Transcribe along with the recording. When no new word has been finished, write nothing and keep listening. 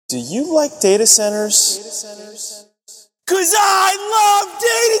Do you like data centers? Cause I love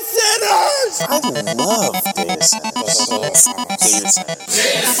data centers! I love data centers. Data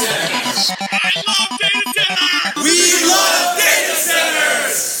centers. I love data centers! We love data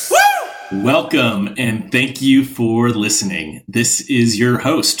centers! Woo! Welcome and thank you for listening. This is your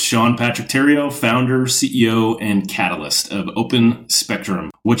host, Sean Patrick Theriault, founder, CEO, and catalyst of Open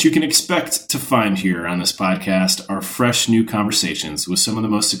Spectrum. What you can expect to find here on this podcast are fresh new conversations with some of the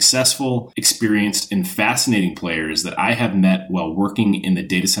most successful, experienced, and fascinating players that I have met while working in the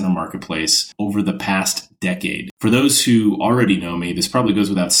data center marketplace over the past decade. For those who already know me, this probably goes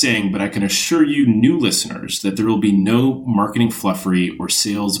without saying, but I can assure you new listeners that there will be no marketing fluffery or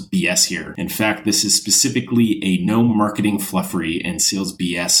sales BS here. In fact, this is specifically a no marketing fluffery and sales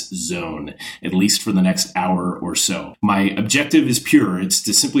BS zone, at least for the next hour or so. My objective is pure. It's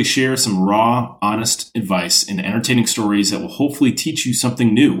to simply share some raw, honest advice and entertaining stories that will hopefully teach you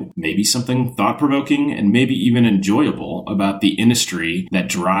something new, maybe something thought-provoking and maybe even enjoyable about the industry that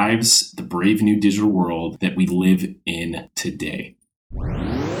drives the brave new digital world that we live in today.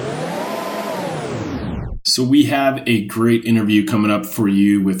 So we have a great interview coming up for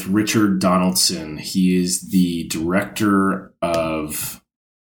you with Richard Donaldson. He is the director of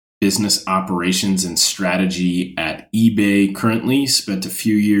business operations and strategy at eBay currently. Spent a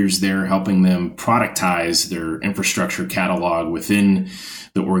few years there helping them productize their infrastructure catalog within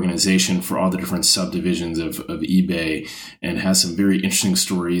the organization for all the different subdivisions of eBay, and has some very interesting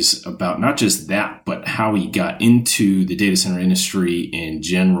stories about not just that, but how he got into the data center industry in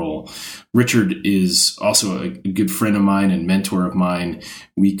general. Richard is also a good friend of mine and mentor of mine.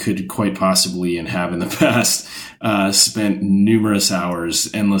 We could quite possibly, and have in the past, spent numerous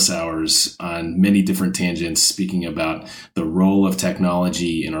hours, endless hours on many different tangents, speaking about the role of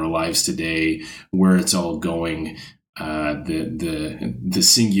technology in our lives today, where it's all going, the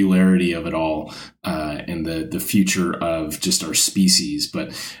singularity of it all, and the future of just our species.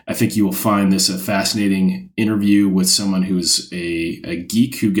 But I think you will find this a fascinating interview with someone who's a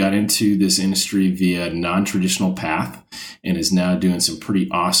geek who got into this industry via a non-traditional path and is now doing some pretty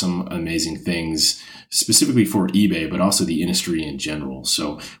awesome, amazing things, specifically for eBay, but also the industry in general.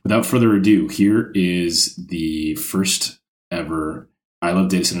 So without further ado, here is the first ever I Love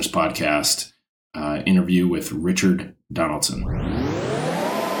Data Centers podcast interview with Richard Donaldson.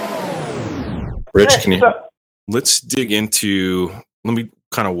 Rich, let's dig into, let me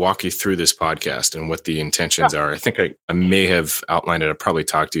kind of walk you through this podcast and what the intentions are. I think I may have outlined it. I probably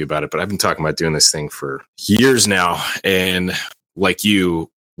talked to you about it, but I've been talking about doing this thing for years now. And like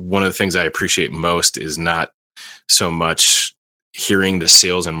you, one of the things I appreciate most is not so much hearing the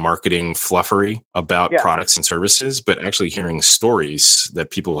sales and marketing fluffery about products and services, but actually hearing stories that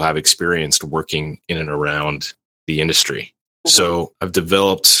people have experienced working in and around the industry. Mm-hmm. So I've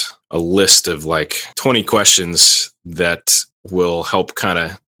developed a list of like 20 questions that will help kind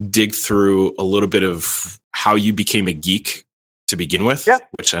of dig through a little bit of how you became a geek to begin with,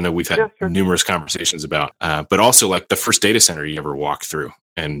 which I know we've had numerous conversations about, but also like the first data center you ever walked through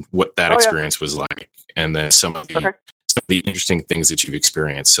and what that experience was like. And then some of the interesting things that you've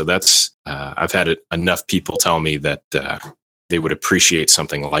experienced. So that's, I've had enough people tell me that they would appreciate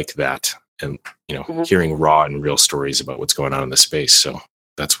something like that, and, you know, hearing raw and real stories about what's going on in the space. So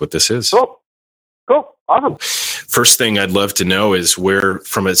that's what this is. Cool. Awesome. First thing I'd love to know is where,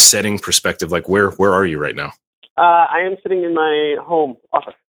 from a setting perspective, like where are you right now? I am sitting in my home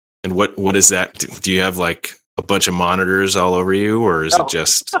office. And what is that? Do you have like a bunch of monitors all over you, or is it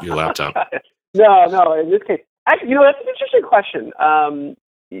just your laptop? No. In this case, that's an interesting question.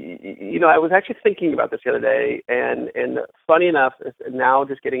 I was actually thinking about this the other day, and funny enough, now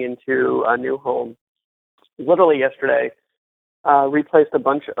just getting into a new home. Literally yesterday, replaced a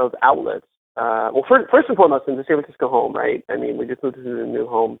bunch of outlets. Well, first and foremost, in the San Francisco home, right? I mean, we just moved into a new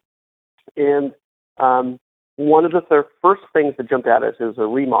home, and one of the first things that jumped at us is a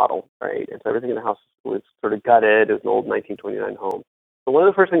remodel, right? And so everything in the house was sort of gutted. It was an old 1929 home. So one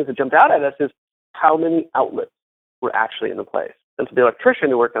of the first things that jumped out at us is how many outlets were actually in the place. And so the electrician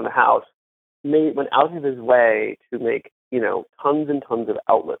who worked on the house went out of his way to make, tons and tons of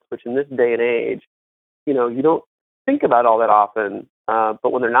outlets, which in this day and age, you don't think about all that often.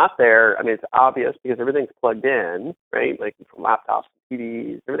 But when they're not there, I mean, it's obvious because everything's plugged in, right? Like from laptops,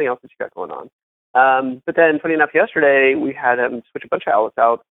 TVs, everything else that you got going on. But then, funny enough, yesterday we had him switch a bunch of outlets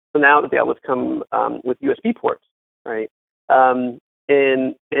out. So now that the outlets come with USB ports, right?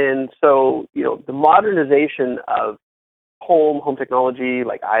 And so, the modernization of home technology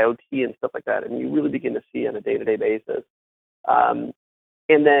like IoT and stuff like that, and you really begin to see on a day-to-day basis. And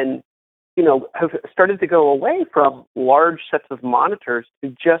then have started to go away from large sets of monitors to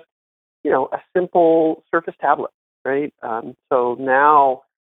just, a simple Surface tablet, right? So now,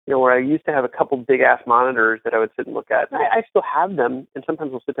 where I used to have a couple big-ass monitors that I would sit and look at, I still have them, and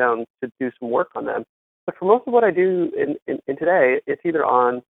sometimes I'll sit down to do some work on them. But for most of what I do in today, it's either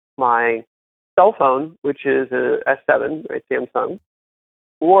on my cell phone, which is a S7, right, Samsung,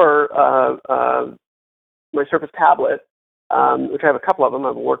 or my Surface tablet, which I have a couple of them. I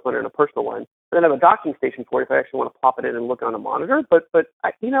have a work one and a personal one. But then I have a docking station for it if I actually want to pop it in and look on a monitor. But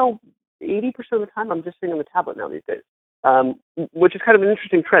 80% of the time I'm just sitting on the tablet now these days, which is kind of an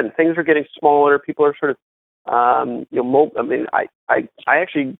interesting trend. Things are getting smaller. People are sort of, I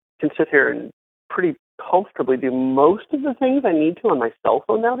actually can sit here and pretty comfortably do most of the things I need to on my cell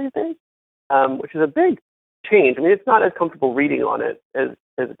phone now these days, which is a big change. I mean, it's not as comfortable reading on it as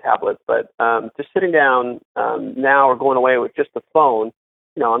a tablet, but just sitting down now or going away with just the phone,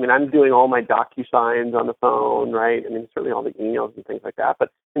 I'm doing all my DocuSigns on the phone, right? Certainly all the emails and things like that.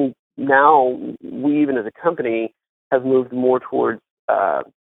 But now we, even as a company, have moved more towards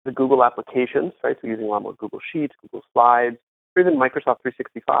the Google applications, right? So using a lot more Google Sheets, Google Slides, or even Microsoft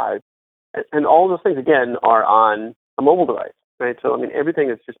 365. And all of those things, again, are on a mobile device, right? So, everything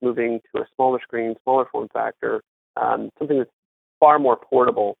is just moving to a smaller screen, smaller form factor, something that's far more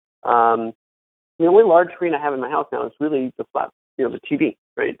portable. The only large screen I have in my house now is really the flat, the TV,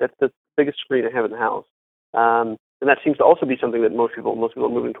 right? That's the biggest screen I have in the house. And that seems to also be something that most people are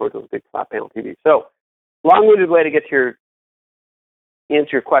moving towards, those big flat panel TVs. So, long-winded way to get to answer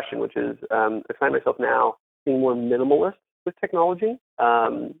your question, which is I find myself now being more minimalist with technology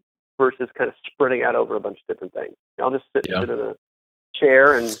versus kind of spreading out over a bunch of different things. I'll just sit in a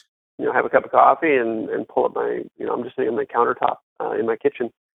chair and have a cup of coffee and pull up my I'm just sitting on my countertop in my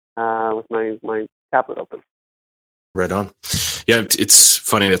kitchen with my tablet open. Right on. Yeah, it's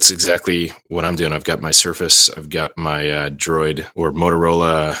funny. That's exactly what I'm doing. I've got my Surface. I've got my Droid or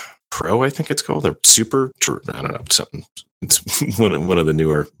Motorola Pro, I think it's called, or Super. I don't know, something. It's one of the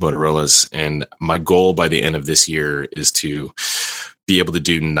newer Motorola's. And my goal by the end of this year is to be able to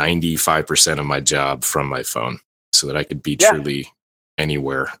do 95% of my job from my phone, so that I could be truly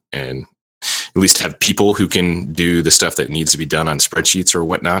anywhere and at least have people who can do the stuff that needs to be done on spreadsheets or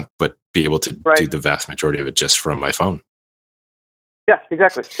whatnot, but be able to do the vast majority of it just from my phone. Yeah,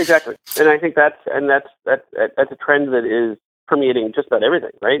 exactly. And I think that's a trend that is permeating just about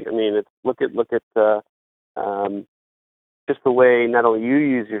everything, right? It's look at just the way not only you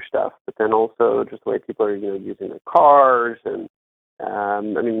use your stuff, but then also just the way people are using their cars, and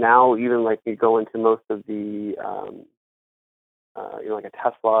now even like you go into most of the like a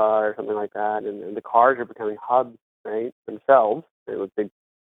Tesla or something like that, and the cars are becoming hubs, right, themselves, with big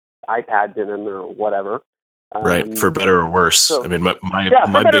iPads in them or whatever. Right, for better or worse. So,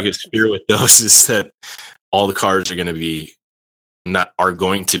 my biggest fear with those is that all the cars are going to be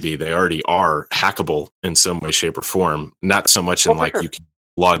they already are hackable in some way, shape, or form. Not so much in you can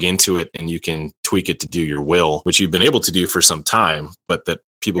log into it and you can tweak it to do your will, which you've been able to do for some time, but that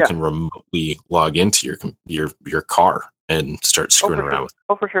people can remotely log into your car and start screwing around with it.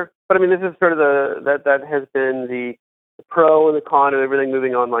 Oh, for sure. But this is sort of that has been the pro and the con of everything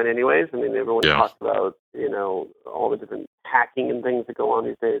moving online anyways. Everyone talks about, all the different hacking and things that go on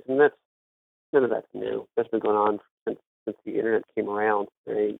these days. And none of that's new. That's been going on since the internet came around,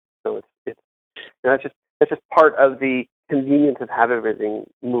 right? So it's that's just part of the convenience of having everything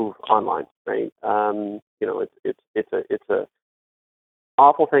move online, right? It's a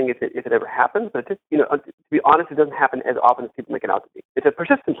awful thing if it ever happens, but just, to be honest, it doesn't happen as often as people make it out to be. It's a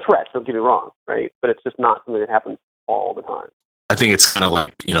persistent threat, don't get me wrong, right? But it's just not something that happens all the time. I think it's kind of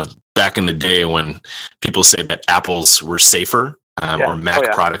like, back in the day when people say that Apples were safer or Mac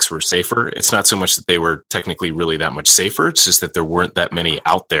products were safer. It's not so much that they were technically really that much safer. It's just that there weren't that many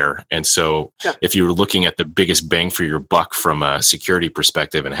out there. And so if you were looking at the biggest bang for your buck from a security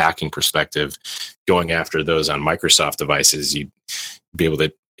perspective and hacking perspective, going after those on Microsoft devices, you'd be able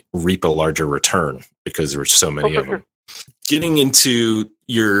to reap a larger return because there were so many of them. Getting into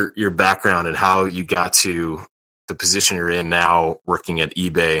your background and how you got to the position you're in now, working at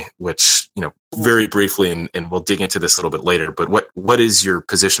eBay, which, very briefly, and we'll dig into this a little bit later, but what is your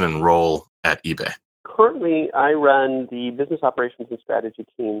position and role at eBay? Currently, I run the business operations and strategy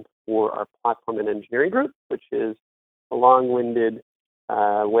team for our platform and engineering group, which is a long-winded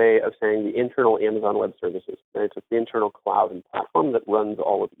way of saying the internal Amazon Web Services. Right? So it's the internal cloud and platform that runs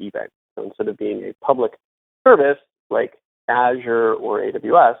all of eBay. So instead of being a public service like Azure or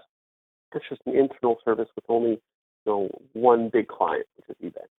AWS, it's just an internal service with only one big client, which is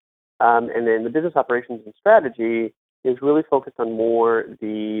eBay. And then the business operations and strategy is really focused on more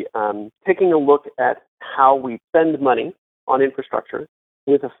the taking a look at how we spend money on infrastructure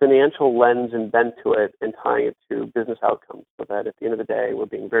with a financial lens and bent to it and tying it to business outcomes so that at the end of the day, we're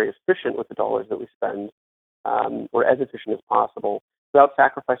being very efficient with the dollars that we spend, or as efficient as possible without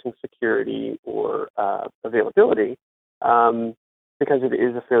sacrificing security or availability, because it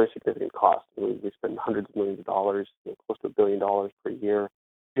is a fairly significant cost. We spend hundreds of millions of dollars, close to $1 billion per year,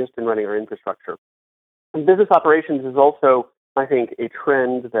 just in running our infrastructure. And business operations is also, I think, a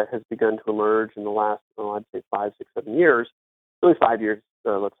trend that has begun to emerge in the last, I'd say 5, 6, 7 years, really 5 years,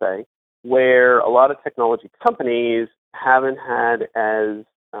 let's say, where a lot of technology companies haven't had as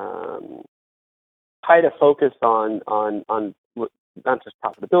tight a focus on not just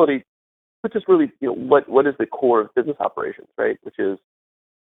profitability, but just really, what is the core of business operations, right? Which is,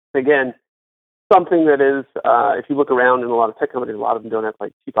 again, something that is, if you look around in a lot of tech companies, a lot of them don't have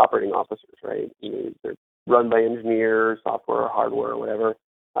like chief operating officers, right? They're run by engineers, software, hardware, or whatever.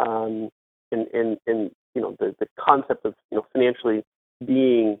 And the concept of financially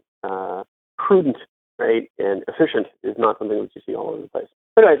being prudent, right, and efficient is not something that you see all over the place.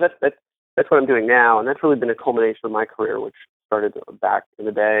 But anyways, that's what I'm doing now, and that's really been a culmination of my career, which started back in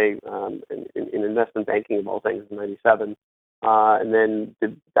the day in investment banking of all things in '97, and then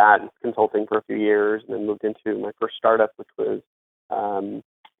did that consulting for a few years, and then moved into my first startup, which was a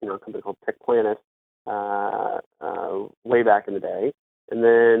company called Tech Planet way back in the day. And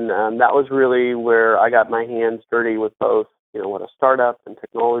then that was really where I got my hands dirty with both, what a startup and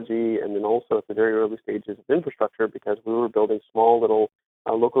technology, and then also at the very early stages of infrastructure, because we were building small little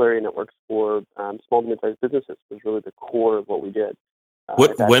local area networks for small to mid-sized businesses. Was really the core of what we did.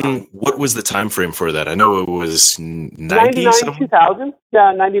 What was the time frame for that? I know it was 99, 2000.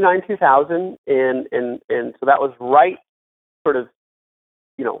 Yeah, 99, 2000, and so that was right, sort of,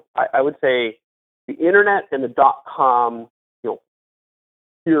 I would say the internet and the .com,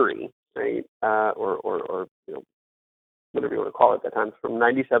 fury, right, or whatever you want to call it at that time, from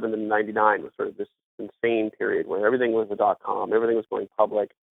 97 to 99 was sort of this insane period where everything was the .com, everything was going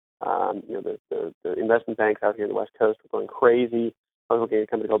public. The investment banks out here in the West Coast were going crazy. I was looking at a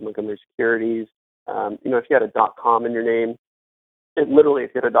company called Montgomery Securities. If you had a .com in your name, if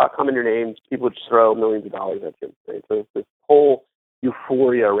you had a .com in your name, people would just throw millions of dollars at you. Right? So it's this whole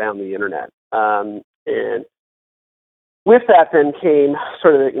euphoria around the internet. And with that then came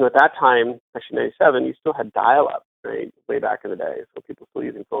sort of, at that time, actually 97, you still had dial-up, right, way back in the day. So people still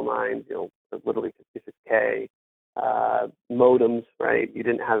using phone lines, literally 56K, modems, right? You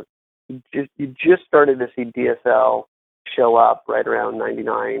just started to see DSL show up right around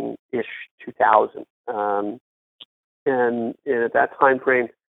 99-ish, 2000. And at that time frame,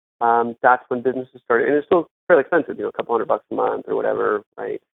 that's when businesses started, and it's still fairly expensive, a couple $100 a month or whatever,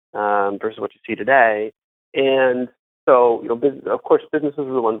 right, versus what you see today. And so, of course, businesses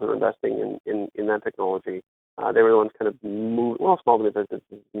were the ones that were investing in that technology. They were the ones kind of small to mid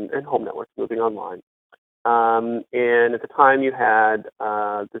businesses and home networks moving online. And at the time, you had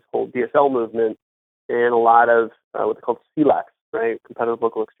this whole DSL movement and a lot of what they called CLECs, right, competitive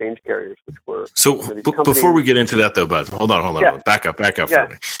local exchange carriers, which were before we get into that, though, Bud, hold on, back up for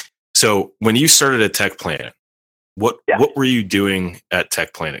me. So when you started at Tech Planet, what were you doing at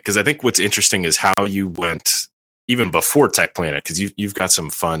Tech Planet? Because I think what's interesting is how you went even before Tech Planet, because you've got some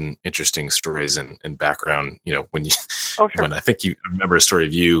fun, interesting stories and background. When I think I remember a story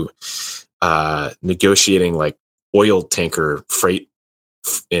of you negotiating like oil tanker freight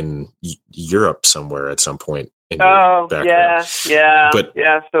in Europe somewhere at some point. Yeah.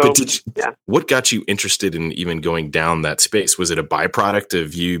 What got you interested in even going down that space? Was it a byproduct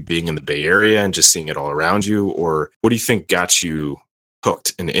of you being in the Bay Area and just seeing it all around you, or what do you think got you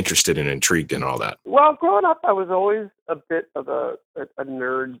hooked and interested and intrigued in all that? Well, growing up, I was always a bit of a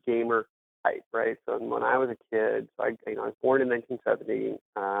nerd gamer type, right? So when I was a kid, I was born in 1970,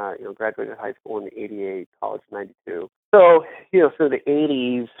 graduated high school in '88, college in '92. So, so the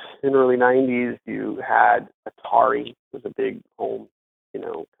 '80s and early '90s, you had Atari was a big home,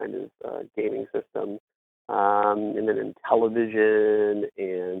 kind of gaming system, and then in television,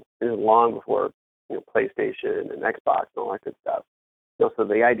 and it was long before PlayStation and Xbox and all that good stuff. So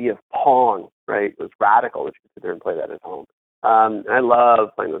the idea of Pong, right, was radical that you could sit there and play that at home. And I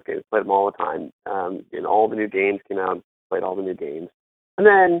love playing those games, played them all the time. All the new games came out, played all the new games. And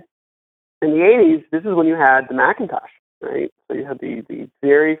then in the 80s, this is when you had the Macintosh, right? So you had the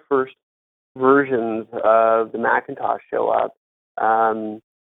very first versions of the Macintosh show up, and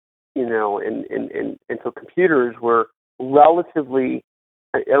so computers were relatively,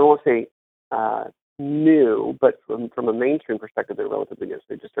 I don't want to say new, but from a mainstream perspective, they're relatively new. So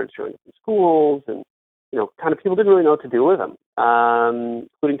they just started showing up in schools, and kind of people didn't really know what to do with them,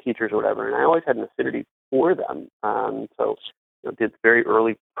 including teachers or whatever. And I always had an affinity for them. So did very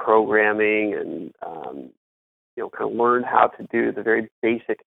early programming and, kind of learned how to do the very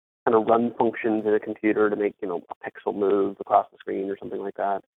basic kind of run functions in a computer to make, a pixel move across the screen or something like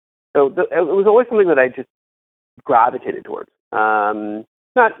that. So it was always something that I just gravitated towards. Not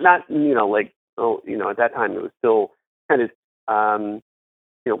at that time it was still kind of,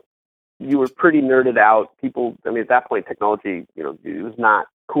 you were pretty nerded out. People, at that point, technology, it was not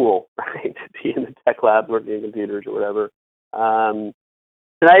cool, right, to be in the tech lab working on computers or whatever. And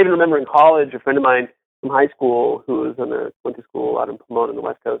I even remember in college, a friend of mine from high school who went to school out in Pomona on the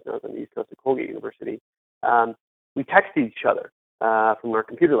West Coast, and I was on the East Coast at Colgate University. We texted each other from our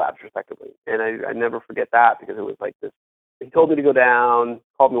computer labs, respectively. And I never forget that because it was like this. He told me to go down,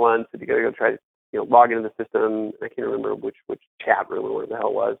 called me once, said you got to go try to log into the system. I can't remember which chat room or whatever the hell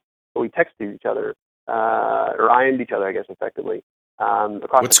it was. But we texted each other, or IM'd each other, I guess, effectively.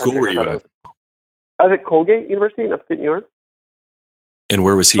 What school were you at? I was at Colgate University in upstate New York. And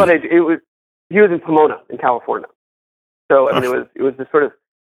where was he? But he was in Pomona, in California. So it was this sort of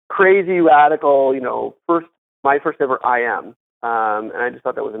crazy, radical, my first ever IM, and I just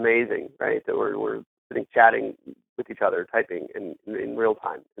thought that was amazing, right? That we're sitting chatting with each other, typing in real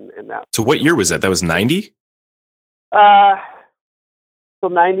time, and that. So what year was that? That was 90? So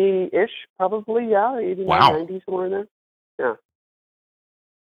 90-ish, probably, yeah, 89, wow. 90, somewhere in there. Yeah.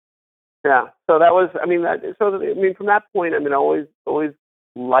 Yeah. So that was, from that point, I always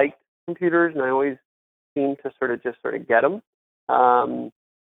liked computers, and I always seemed to sort of get them,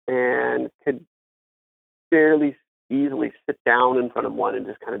 and could fairly easily sit down in front of one and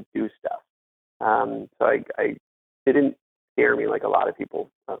just kind of do stuff. So I didn't scare me like a lot of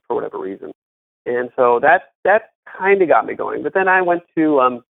people for whatever reason. And so that kind of got me going. But then I went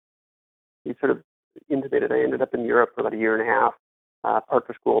to, you sort of intimated, I ended up in Europe for about a year and a half, part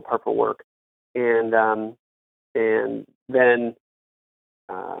for school, part for work. And then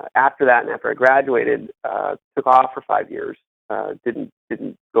after that, and after I graduated, took off for 5 years, didn't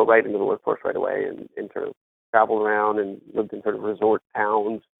go right into the workforce right away, and sort of traveled around and lived in sort of resort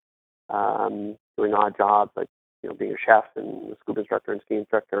towns, doing odd jobs like, being a chef and a scuba instructor and ski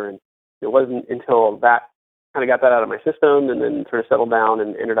instructor. And it wasn't until that kind of got that out of my system and then sort of settled down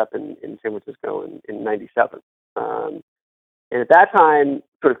and ended up in San Francisco in 97. And at that time,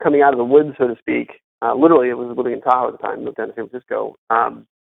 sort of coming out of the woods, so to speak, literally I was living in Tahoe at the time, moved down to San Francisco.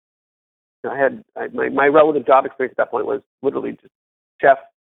 My relative job experience at that point was literally just chef,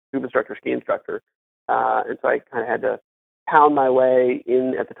 scuba instructor, ski instructor. And so I kind of had to pound my way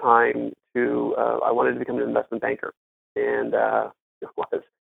in at the time to, I wanted to become an investment banker. And it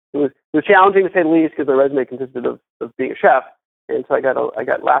was challenging to say the least because my resume consisted of being a chef. And so I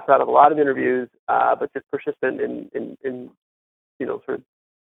got laughed out of a lot of interviews, but just persistent in sort of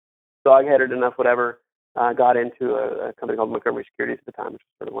dog-headed enough, whatever, got into a company called Montgomery Securities at the time, which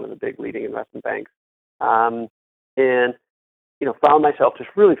was sort of one of the big leading investment banks. And, found myself just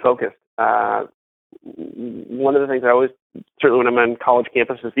really focused. One of the things I always, certainly when I'm on college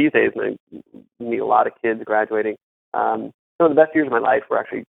campuses these days, and I meet a lot of kids graduating, some of the best years of my life were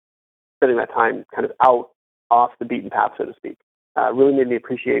actually spending that time kind of out off the beaten path, so to speak. Really made me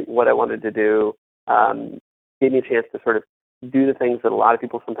appreciate what I wanted to do, gave me a chance to sort of do the things that a lot of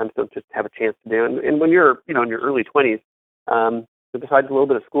people sometimes don't just have a chance to do. And when you're, in your early 20s, besides a little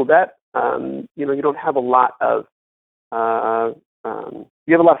bit of school debt, you don't have a lot of,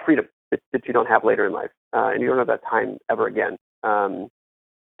 you have a lot of freedom that you don't have later in life. And you don't have that time ever again.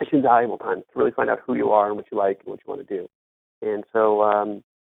 It's invaluable time to really find out who you are and what you like and what you want to do. And so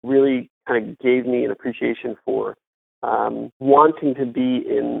really kind of gave me an appreciation for wanting to be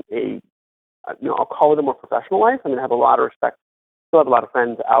in a, I'll call it a more professional life. I have a lot of respect. Still have a lot of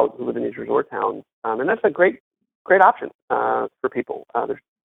friends out who live in these resort towns. And that's a great option for people. There's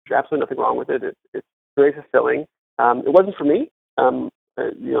absolutely nothing wrong with it. It's very fulfilling. It wasn't for me.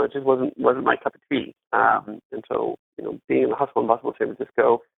 It just wasn't my cup of tea. And so, being in the hustle and bustle of San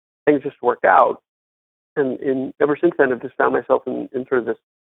Francisco, things just worked out. And ever since then, I've just found myself in sort of this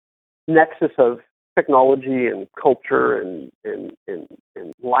nexus of technology and culture and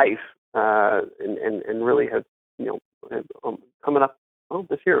life, and really have, coming up,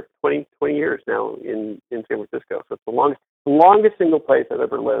 this year, 20 years now in San Francisco. So it's the longest single place I've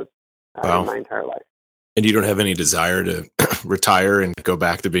ever lived in my entire life. And you don't have any desire to retire and go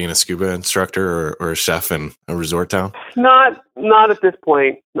back to being a scuba instructor or a chef in a resort town? Not at this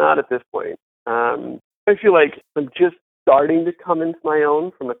point. Not at this point. I feel like I'm just starting to come into my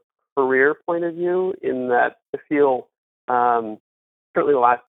own from a career point of view, in that I feel certainly the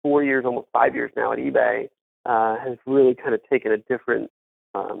last 4 years, almost 5 years now at eBay, has really kind of taken a different,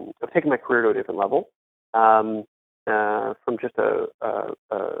 I've taken my career to a different level, from just a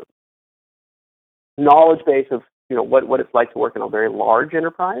knowledge base of, what it's like to work in a very large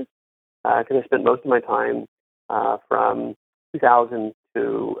enterprise, because I spent most of my time from 2000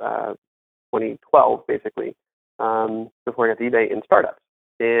 to 2012, basically, before I got to eBay, in startups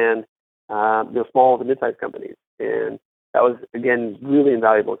and small to mid-sized companies. And that was, again, really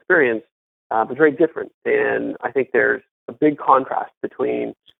invaluable experience, but very different. And I think there's a big contrast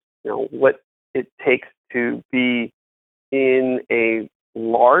between, what it takes to be in a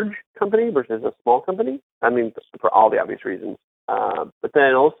large company versus a small company. I mean, for all the obvious reasons. But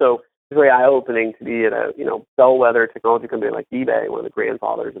then also, it's very eye-opening to be at a, bellwether technology company like eBay, one of the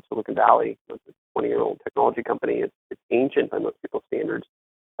grandfathers of Silicon Valley. It's a 20-year-old technology company. It's ancient by most people's standards.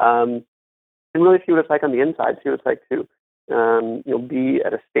 And really see what it's like on the inside, see what it's like to, be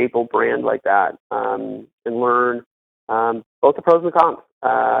at a staple brand like that, and learn both the pros and the cons.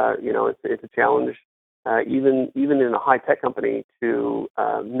 It's a challenge, even in a high-tech company, to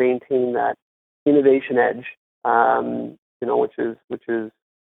maintain that innovation edge, which is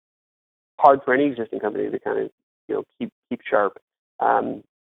hard for any existing company to kind of, keep sharp.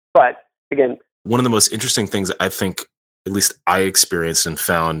 But again, one of the most interesting things I think, at least I experienced and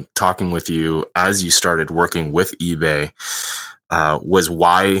found talking with you as you started working with eBay, was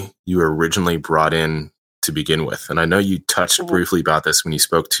why you were originally brought in to begin with. And I know you touched briefly about this when you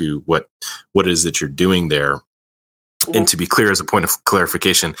spoke to what it is that you're doing there. And to be clear, as a point of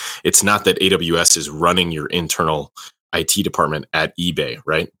clarification, it's not that AWS is running your internal IT department at eBay,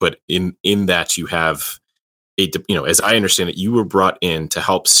 right? But in that you have as I understand it, you were brought in to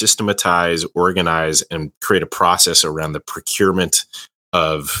help systematize, organize, and create a process around the procurement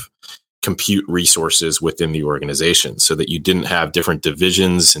of compute resources within the organization, so that you didn't have different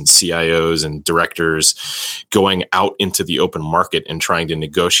divisions and CIOs and directors going out into the open market and trying to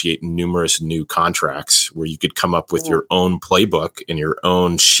negotiate numerous new contracts, where you could come up with your own playbook and your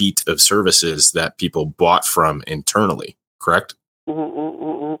own sheet of services that people bought from internally, correct?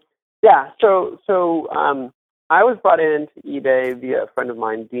 Yeah. So I was brought into eBay via a friend of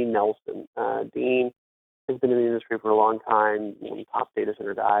mine, Dean Nelson. Dean has been in the industry for a long time, one of the top data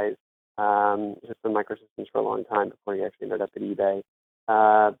center guys. He's been Microsystems for a long time before he actually ended up at eBay.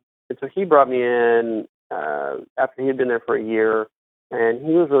 And so he brought me in after he had been there for a year, and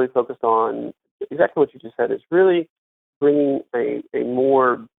he was really focused on exactly what you just said, is really bringing a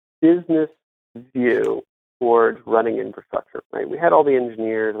more business view towards running infrastructure, right? We had all the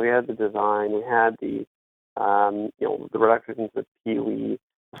engineers, we had the design, we had the the reductions of PUE.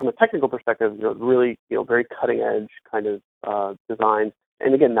 From a technical perspective, really, very cutting edge kind of designs.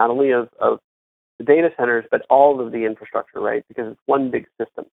 And again, not only of the data centers, but all of the infrastructure, right? Because it's one big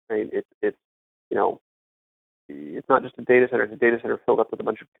system, right? It's not just a data center; it's a data center filled up with a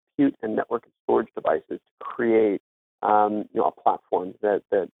bunch of compute and network and storage devices to create, a platform that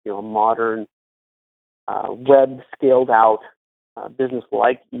a modern web scaled out business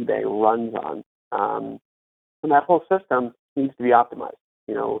like eBay runs on. And that whole system needs to be optimized,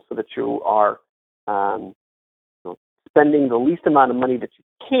 so that you are spending the least amount of money that you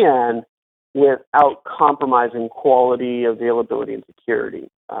can without compromising quality, availability, and security.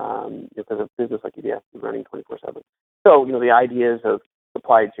 Because a business like eBay has to be running 24/7. So, the ideas of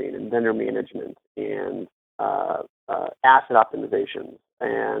supply chain and vendor management and asset optimization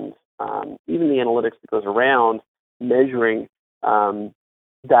and even the analytics that goes around measuring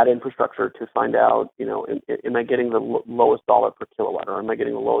that infrastructure to find out, am I getting the lowest dollar per kilowatt, or am I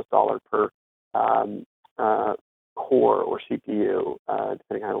getting the lowest dollar per core or CPU,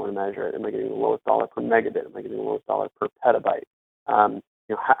 depending on how I want to measure it? Am I getting the lowest dollar per megabit? Am I getting the lowest dollar per petabyte?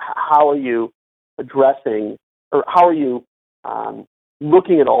 How are you addressing, or how are you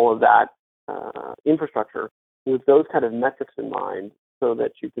looking at all of that infrastructure with those kind of metrics in mind, so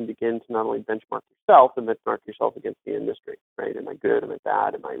that you can begin to not only benchmark yourself and benchmark yourself against the industry, right? Am I good? Am I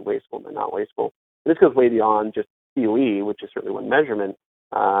bad? Am I wasteful? Am I not wasteful? And this goes way beyond just PUE, which is certainly one measurement,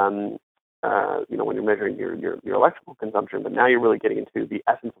 when you're measuring your electrical consumption, but now you're really getting into the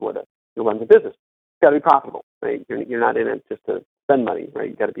essence of what runs a business. It's got to be profitable, right? You're not in it just to spend money, right?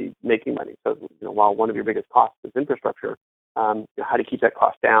 You've got to be making money. So, while one of your biggest costs is infrastructure, how to keep that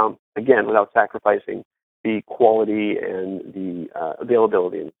cost down, again, without sacrificing the quality and the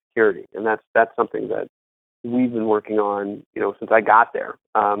availability and security. And that's something that we've been working on, since I got there.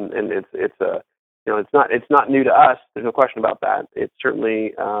 And it's not new to us. There's no question about that. It's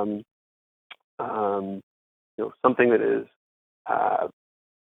certainly something that is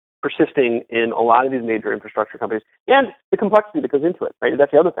persisting in a lot of these major infrastructure companies, and the complexity that goes into it, right?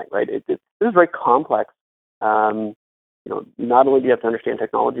 That's the other thing, right? This is very complex. Not only do you have to understand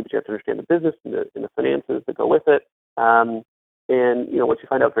technology, but you have to understand the business and the finances that go with it. And what you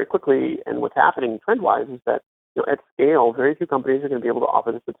find out very quickly, and what's happening trend-wise, is that at scale, very few companies are going to be able to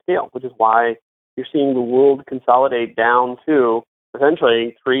offer this at scale, which is why you're seeing the world consolidate down to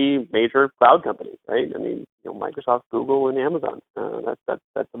essentially three major cloud companies, right? I mean, Microsoft, Google, and Amazon.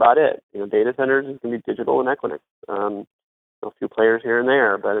 That's about it. Data centers is going to be Digital and Equinix. A few players here and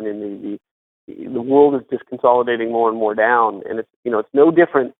there, but I mean, the world is just consolidating more and more down, and it's no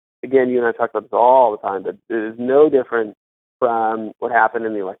different. Again, you and I talk about this all the time, but it is no different from what happened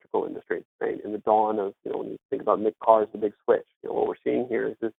in the electrical industry, right? In the dawn of, when you think about cars, the big switch. What we're seeing here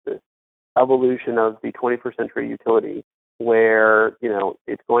is this evolution of the 21st century utility, where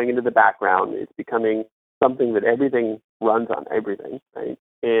it's going into the background. It's becoming something that everything runs on, everything, right?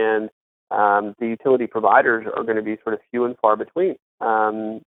 And the utility providers are going to be sort of few and far between.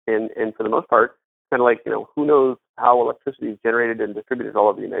 And for the most part, kind of like, who knows how electricity is generated and distributed all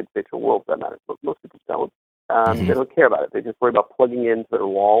over the United States or world, for that matter. Most people don't. They don't care about it. They just worry about plugging into their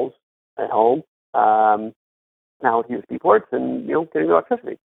walls at home, now with USB ports, and getting the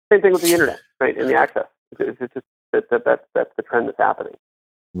electricity. Same thing with the internet, right, and the access. It's just that's the trend that's happening.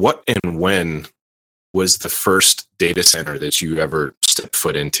 What and when was the first data center that you ever stepped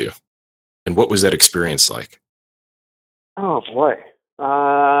foot into, and what was that experience like? Oh boy,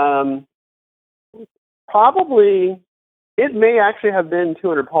 probably it may actually have been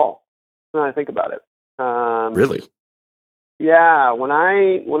 200 Paul. When I think about it. Really? Yeah, when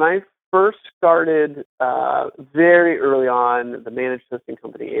I first started very early on, the managed hosting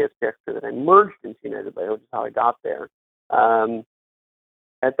company ASP that I merged into United Way, which is how I got there.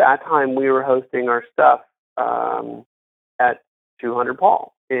 At that time, we were hosting our stuff at 200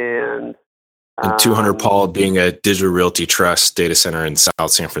 Paul, and 200 Paul being a Digital Realty Trust data center in South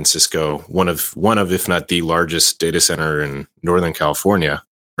San Francisco, one of if not the largest data center in Northern California,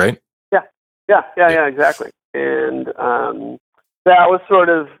 right? Yeah, exactly. And that was sort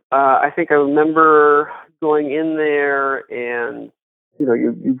of, I think I remember going in there, and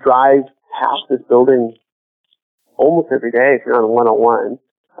you drive past this building almost every day if you're on a 101.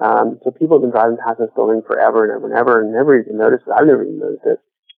 So people have been driving past this building forever and ever and ever, and never even noticed it. I've never even noticed it.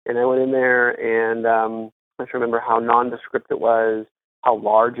 And I went in there, and I just remember how nondescript it was, how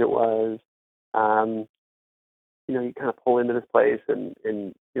large it was. You kind of pull into this place, and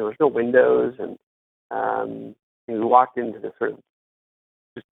there's no windows, and we walked into this sort of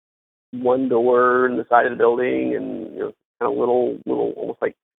just one door in the side of the building, and kind of little almost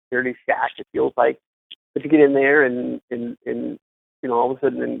like security shack, it feels like. But you get in there, and all of a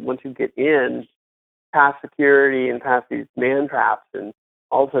sudden, and once you get in past security and past these man traps, and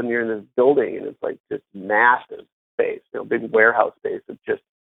all of a sudden you're in this building, and it's like just massive space, big warehouse space of just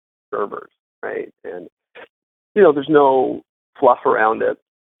servers, right? And there's no fluff around it.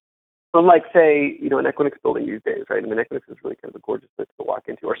 Unlike, say, an Equinix building these days, right? I mean, Equinix is really kind of a gorgeous place to walk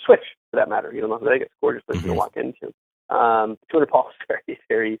into, or Switch, for that matter. Las Vegas, gorgeous place to walk into. 200 Paul is very,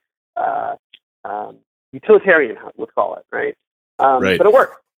 very utilitarian, let's call it, right? Right. But it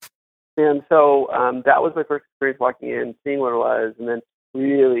worked. And so that was my first experience walking in, seeing what it was, and then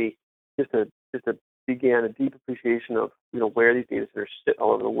really just began a deep appreciation of where these data centers sit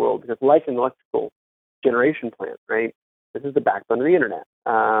all over the world. Because like an electrical generation plant, right? This is the backbone of the internet.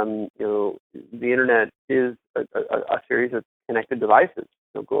 The internet is a series of connected devices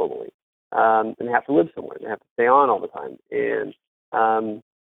globally, and they have to live somewhere. They have to stay on all the time, and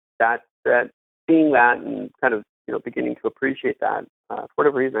that seeing that and kind of beginning to appreciate that for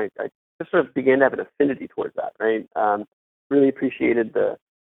whatever reason, I just sort of began to have an affinity towards that. Right, really appreciated the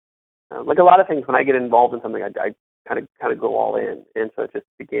like a lot of things when I get involved in something, I kind of go all in, and so it just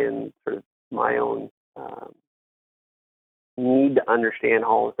began sort of my own need to understand how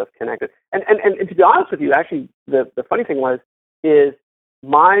all this stuff's connected. And to be honest with you, actually, the funny thing is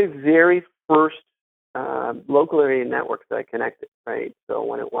my very first local area networks that I connected, right? So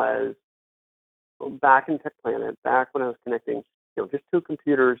when it was back in Tech Planet, back when I was connecting, just two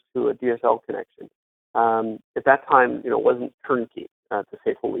computers to a DSL connection. At that time, it wasn't turnkey, to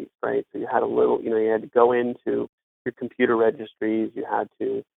say the least, right? So you had you had to go into your computer registries, you had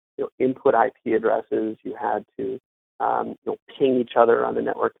to, input IP addresses, you had to, ping each other on the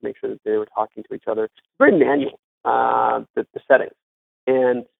network to make sure that they were talking to each other. It's very manual, the settings.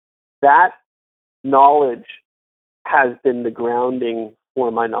 And that knowledge has been the grounding for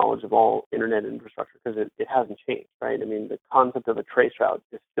my knowledge of all internet infrastructure, because it hasn't changed, right? I mean, the concept of a trace route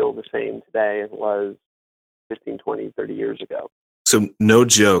is still the same today as it was 15, 20, 30 years ago. So no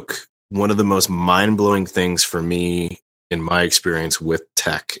joke, one of the most mind-blowing things for me in my experience with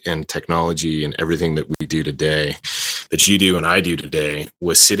tech and technology and everything that we do today, that you do and I do today,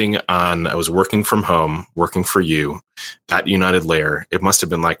 was I was working from home, working for you at United Layer. It must have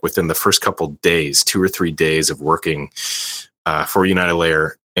been like within the first couple days, 2 or 3 days of working for United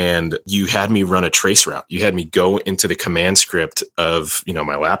Layer. And you had me run a trace route. You had me go into the command script of,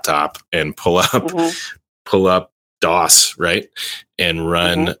 my laptop and pull up DOS, right? And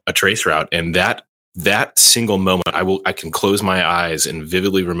run a trace route. And that single moment, I can close my eyes and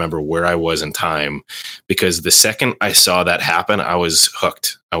vividly remember where I was in time, because the second I saw that happen, I was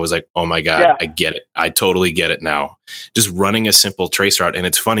hooked. I was like, oh my God, yeah. I get it. I totally get it now. Just running a simple trace route. And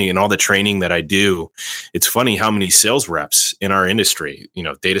it's funny, in all the training that I do, it's funny how many sales reps in our industry,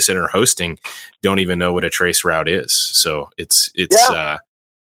 data center hosting, don't even know what a trace route is. So it's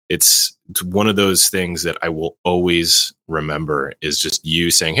one of those things that I will always remember, is just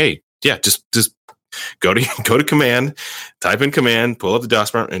you saying, hey, yeah, just go to command, type in command, pull up the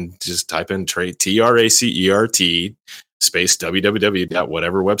DOS prompt, and just type in TRACERT space www.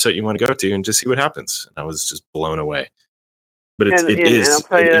 Whatever website you want to go to, and just see what happens. And I was just blown away. But it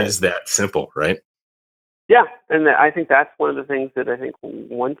is that simple, right? Yeah, and I think that's one of the things that I think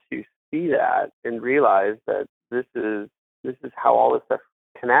once you see that and realize that this is how all this stuff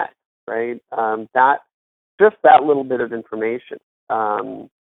connects, right? That little bit of information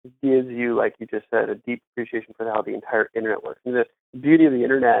gives you, like you just said, a deep appreciation for how the entire internet works. And the beauty of the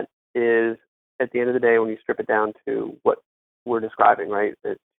internet is, at the end of the day, when you strip it down to what we're describing, right?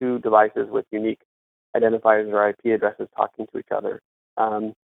 It's two devices with unique identifiers or IP addresses talking to each other.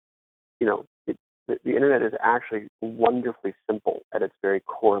 The internet is actually wonderfully simple at its very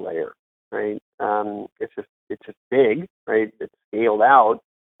core layer, right? It's just big, right? It's scaled out,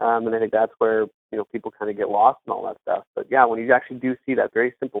 and I think that's where people kind of get lost in all that stuff. But yeah, when you actually do see that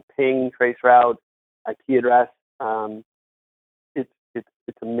very simple ping, trace route, IP address,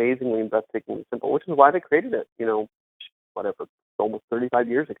 it's amazingly and breathtakingly simple, which is why they created it. Almost 35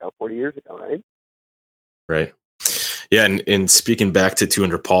 years ago, 40 years ago, right? Right. Yeah, and speaking back to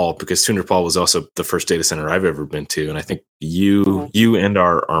 200 Paul, because 200 Paul was also the first data center I've ever been to, and I think you and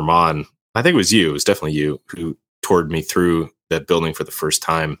our Armand, I think it was definitely you who toured me through that building for the first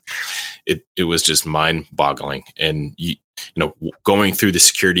time. It was just mind-boggling, and going through the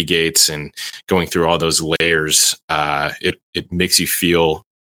security gates and going through all those layers, it makes you feel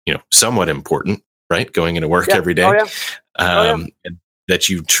somewhat important, right? Going into work every day. And that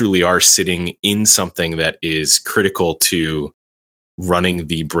you truly are sitting in something that is critical to running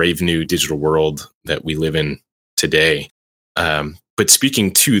the brave new digital world that we live in today. But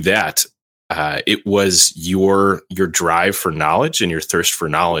speaking to that, it was your drive for knowledge and your thirst for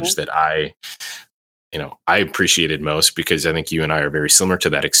knowledge that I appreciated most, because I think you and I are very similar to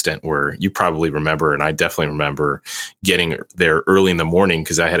that extent, where you probably remember, and I definitely remember getting there early in the morning,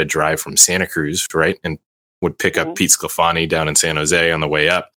 because I had a drive from Santa Cruz, right? And would pick up Pete Sclafani down in San Jose on the way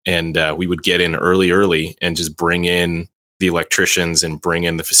up. And we would get in early and just bring in the electricians and bring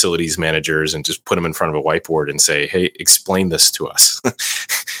in the facilities managers and just put them in front of a whiteboard and say, hey, explain this to us.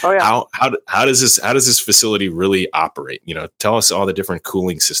 How does this facility really operate? Tell us all the different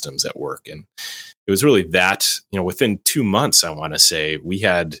cooling systems at work. And it was really that, within 2 months, I want to say, we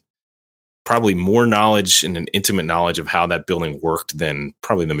had probably more knowledge and an intimate knowledge of how that building worked than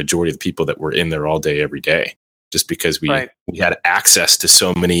probably the majority of the people that were in there all day, every day, just because we had access to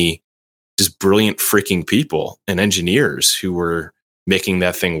so many just brilliant freaking people and engineers who were making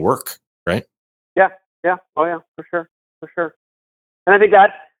that thing work. Right. Yeah. Yeah. Oh yeah, for sure. And I think that,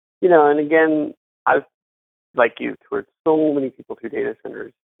 and again, I've, like you, toured so many people through data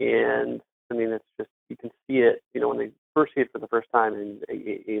centers, and I mean, it's just, you can see it, when they first see it for the first time, and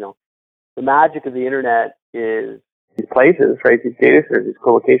the magic of the internet is these places, right? These data centers, these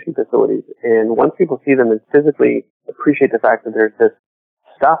co-location facilities. And once people see them and physically appreciate the fact that there's this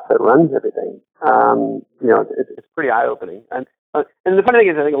stuff that runs everything, it's pretty eye-opening. And the funny thing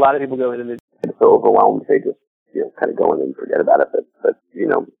is, I think a lot of people go in and they're so overwhelmed, they just, kind of go in and forget about it. But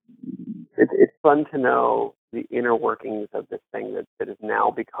it's fun to know the inner workings of this thing that has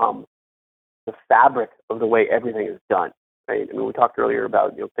now become the fabric of the way everything is done. Right? I mean, we talked earlier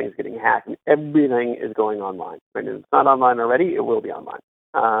about things getting hacked, and everything is going online. Right? And if it's not online already, it will be online.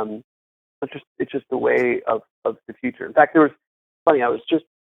 It's just the way of the future. In fact, I was just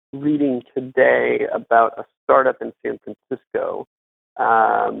reading today about a startup in San Francisco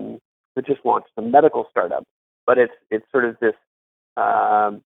that just launched, a medical startup, but it's sort of this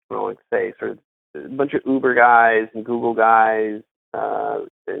sort of a bunch of Uber guys and Google guys.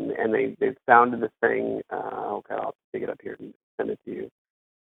 And they founded this thing. I'll dig it up here and send it to you.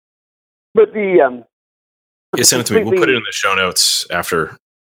 But the yeah, send it to me. We'll put it in the show notes afterwards.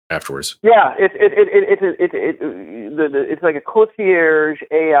 Yeah, it's like a concierge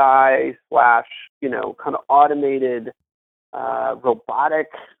AI / kind of automated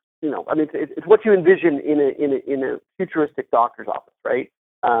robotic. I mean, it's what you envision in a futuristic doctor's office, right?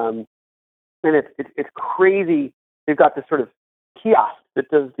 And it's crazy. They've got this sort of kiosk that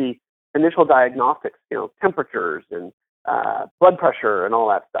does the initial diagnostics, temperatures and blood pressure and all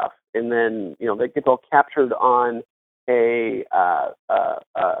that stuff, and then that gets all captured on a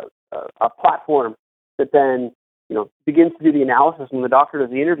platform that then begins to do the analysis. When the doctor does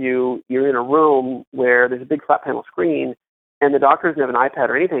the interview, you're in a room where there's a big flat panel screen, and the doctor doesn't have an iPad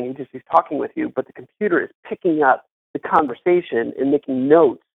or anything. He's talking with you, but the computer is picking up the conversation and making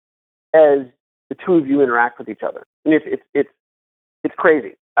notes as the two of you interact with each other. And it's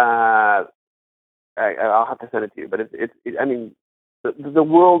crazy. I'll have to send it to you, but I mean, the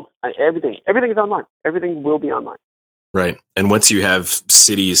world, everything is online. Everything will be online. Right. And once you have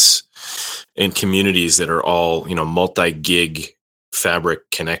cities and communities that are all, multi-gig fabric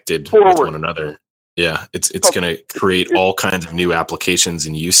connected with one another, yeah, it's going to create all kinds of new applications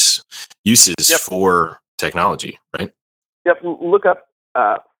and uses for technology, right? Yep. Look up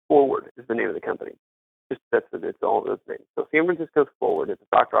Forward is the name of the company. It's all those names. So San Francisco's Forward. It's a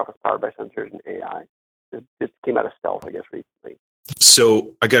doctor office powered by sensors and AI. It just came out of stealth, I guess, recently.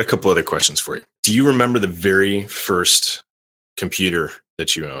 So I got a couple other questions for you. Do you remember the very first computer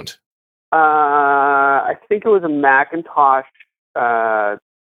that you owned? I think it was a Macintosh or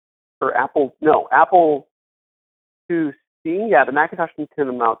Apple. No, Apple IIc. Yeah, the Macintosh didn't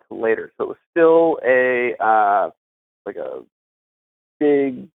come out till later, so it was still a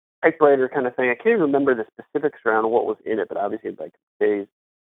big typewriter kind of thing. I can't even remember the specifics around what was in it, but obviously like today's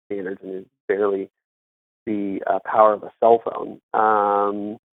standards and is barely the power of a cell phone.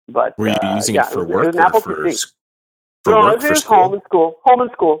 But were you using it for work? It was an Apple IIc. No, it was home and school.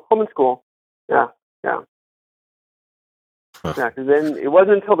 Yeah. Huh. Yeah, because then it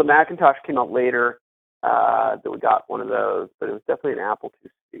wasn't until the Macintosh came out later that we got one of those, but it was definitely an Apple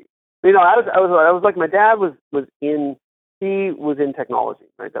IIc. I was like, my dad was in technology,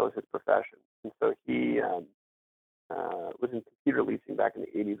 right? That was his profession, and so he was in computer leasing back in the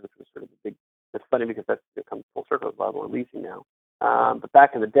 80s, which was sort of a big. It's funny because that's come full circle with a lot more leasing now. But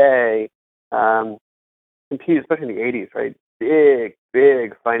back in the day, compute, especially in the 80s, right?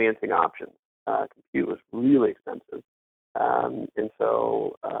 Big financing options. Compute was really expensive. And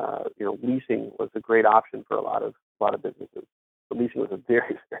so, leasing was a great option for a lot of businesses. But leasing was a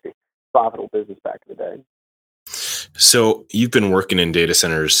very, very profitable business back in the day. So you've been working in data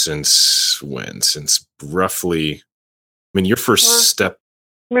centers since when? Since roughly, your first step.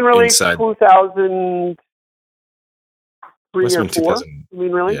 Really, inside 2003 must or have been 4? 2000.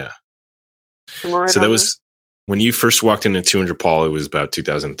 Really? Yeah. Right, so that was when you first walked into 200 Paul. It was about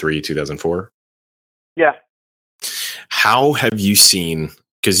 2003, 2004. Yeah. How have you seen?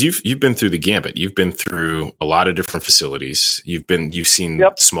 Because you've been through the gambit. You've been through a lot of different facilities. You've seen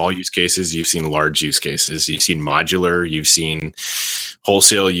small use cases. You've seen large use cases. You've seen modular. You've seen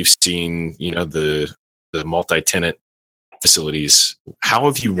wholesale. You've seen the multi-tenant facilities. How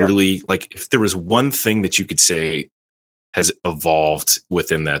have you really, if there was one thing that you could say has evolved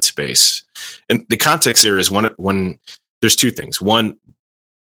within that space? And the context there is one there's two things. One,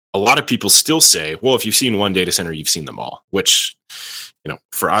 a lot of people still say, well, if you've seen one data center, you've seen them all, which,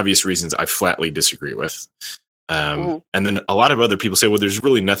 for obvious reasons, I flatly disagree with. And then a lot of other people say, well, there's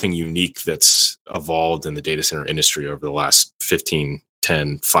really nothing unique that's evolved in the data center industry over the last 15,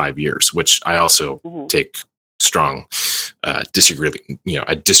 10, 5 years, which I also take strong disagree.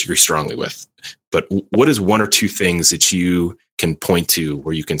 I disagree strongly with. But what is one or two things that you can point to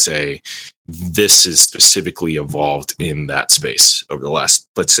where you can say this is specifically evolved in that space over the last,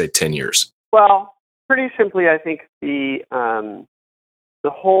 let's say, 10 years? Well, pretty simply, I think the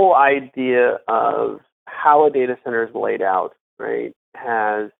whole idea of how a data center is laid out, right,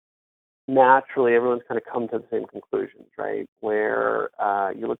 has naturally, everyone's kind of come to the same conclusions, right? Where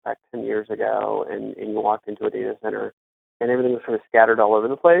you look back 10 years ago and you walked into a data center and everything was sort of scattered all over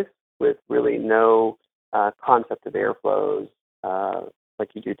the place with really no concept of airflows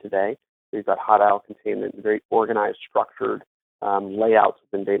like you do today. So you've got hot aisle containment, very organized, structured layouts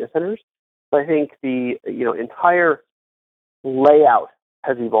within data centers. So I think the entire layout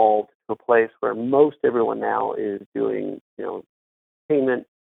has evolved to a place where most everyone now is doing containment,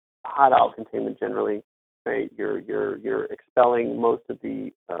 hot aisle containment generally. Right, you're expelling most of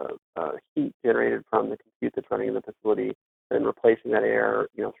the heat generated from the compute that's running in the facility and replacing that air,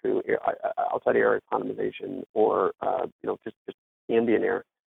 through outside air economization or just ambient air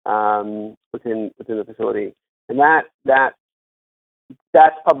within the facility, and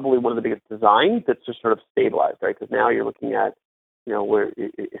that's probably one of the biggest designs that's just sort of stabilized, right? Because now you're looking at where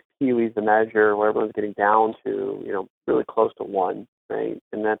if Kiwi's the measure, where everyone's getting down to really close to 1, right?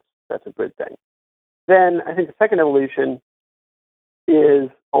 And that's a good thing. Then I think the second evolution is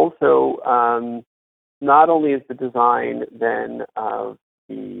also not only is the design then of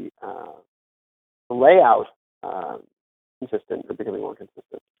the layout consistent or becoming more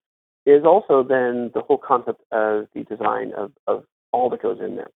consistent, is also then the whole concept of the design of all that goes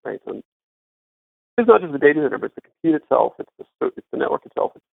in there, right? So it's not just the data center, but it's the compute itself, it's the network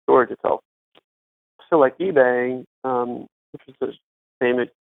itself, it's the storage itself. So like eBay, which is the same as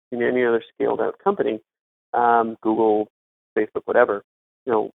any other scaled out company, Google, Facebook, whatever,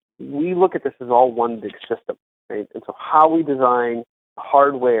 we look at this as all one big system, right? And so how we design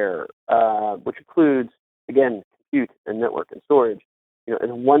hardware, which includes, again, compute and network and storage, as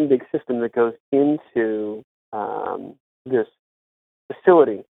one big system that goes into this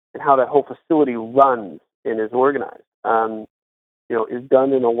facility, and how that whole facility runs and is organized, is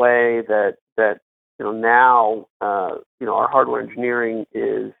done in a way that now our hardware engineering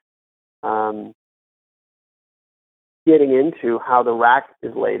is getting into how the rack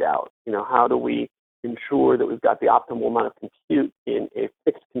is laid out. How do we ensure that we've got the optimal amount of compute in a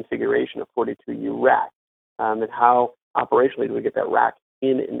fixed configuration of 42U rack, and how operationally do we get that rack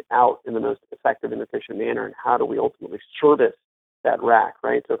in and out in the most effective and efficient manner, and how do we ultimately service that rack,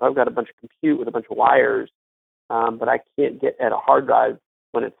 right? So if I've got a bunch of compute with a bunch of wires, but I can't get at a hard drive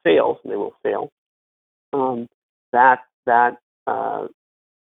when it fails, and they will fail, that's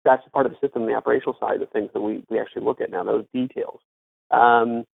part of the system, the operational side of things that we actually look at now, those details.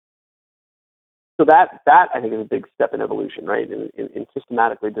 So that I think is a big step in evolution, right? In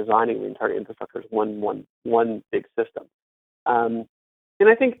systematically designing the entire infrastructure as one big system. And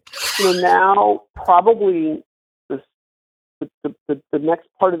I think now probably the next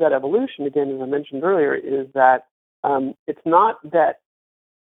part of that evolution, again, as I mentioned earlier, is that it's not that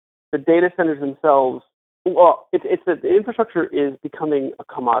the data centers themselves. Well, it's that the infrastructure is becoming a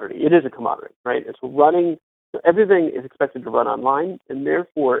commodity. It is a commodity, right? It's running. Everything is expected to run online, and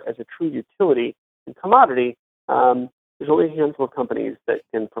therefore, as a true utility and commodity, there's only a handful of companies that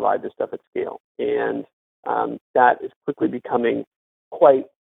can provide this stuff at scale, and that is quickly becoming quite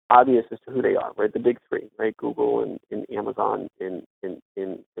obvious as to who they are, right? The big three, right? Google and Amazon and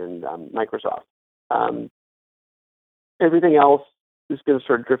Microsoft. Everything else is going to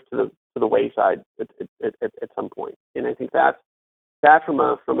sort of drift to the wayside at some point, and I think that from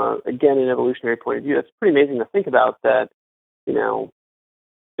a again an evolutionary point of view, that's pretty amazing to think about. That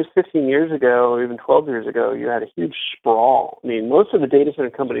just 15 years ago, or even 12 years ago, you had a huge sprawl. I mean, most of the data center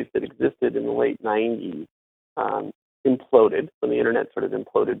companies that existed in the late 90s imploded when the internet sort of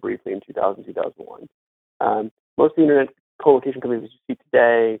imploded briefly in 2000, 2001. Most of the internet co-location companies that you see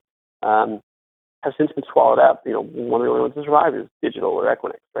today have since been swallowed up. One of the only ones to survive is Digital or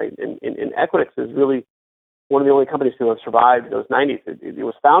Equinix, right? And Equinix is really one of the only companies who have survived those 90s. It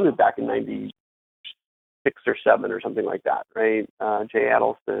was founded back in 96 or 7 or something like that, right? Jay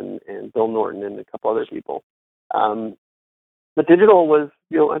Adelson and Bill Norton and a couple other people. But Digital was,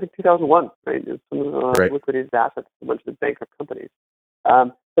 I think 2001, right? Some of the liquidated assets, a bunch of the bankrupt companies.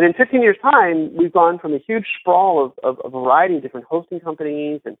 But in 15 years' time, we've gone from a huge sprawl of a variety of different hosting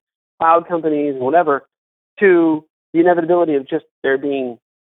companies and cloud companies and whatever, to the inevitability of just there being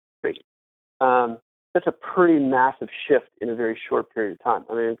three. That's a pretty massive shift in a very short period of time.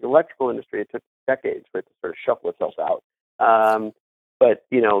 I mean, the electrical industry, it took decades for it to sort of shuffle itself out. But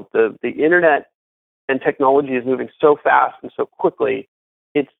the internet and technology is moving so fast and so quickly,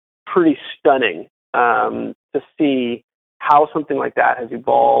 it's pretty stunning to see how something like that has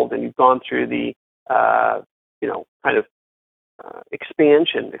evolved, and you've gone through the kind of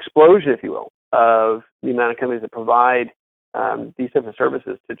explosion, if you will, of the amount of companies that provide these types of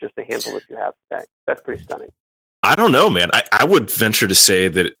services to just a handful that you have today. That's pretty stunning. I don't know, man. I would venture to say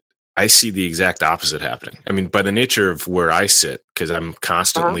that I see the exact opposite happening. I mean, by the nature of where I sit, because I'm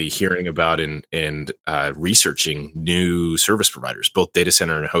constantly hearing about and researching new service providers, both data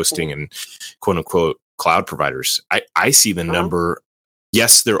center and hosting and quote unquote cloud providers. I see the number.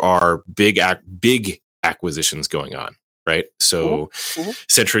 Yes, there are big acquisitions going on, right? So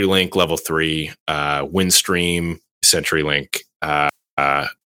CenturyLink Level 3, Windstream, CenturyLink,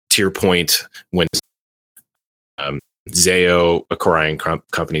 TierPoint, Zayo acquiring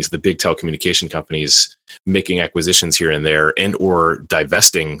companies, the big telecommunication companies making acquisitions here and there, and or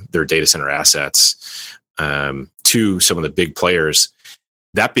divesting their data center assets. to some of the big players.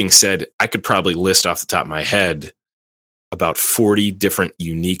 That being said, I could probably list off the top of my head about 40 different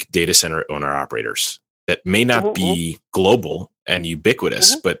unique data center owner operators that may not be global and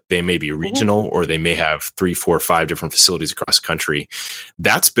ubiquitous, but they may be regional, or they may have 3, 4, 5 different facilities across the country.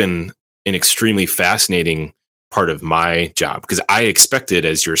 That's been an extremely fascinating part of my job, because I expected,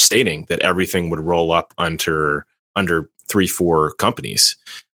 as you're stating, that everything would roll up under 3, 4 companies.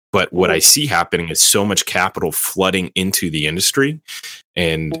 But what I see happening is so much capital flooding into the industry,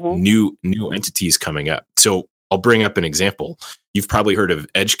 and new entities coming up. So I'll bring up an example. You've probably heard of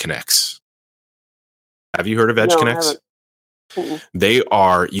Connex. Have you heard of Connex? They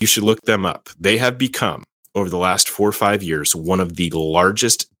are, you should look them up. They have become, over the last 4 or 5 years, one of the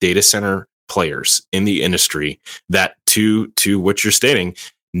largest data center players in the industry that, to what you're stating,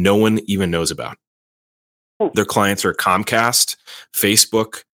 no one even knows about. Their clients are Comcast,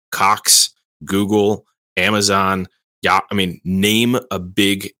 Facebook, Cox, Google, Amazon. Yeah, I mean, name a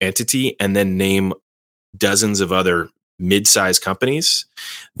big entity and then name dozens of other mid-sized companies.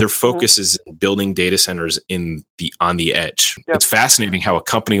 Their focus is building data centers on the edge. Yep. It's fascinating how a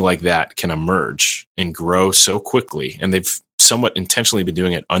company like that can emerge and grow so quickly, and they've somewhat intentionally been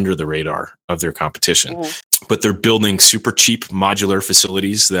doing it under the radar of their competition. But they're building super cheap modular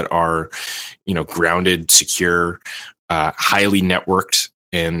facilities that are, grounded, secure, highly networked,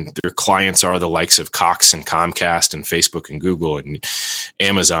 and their clients are the likes of Cox and Comcast and Facebook and Google and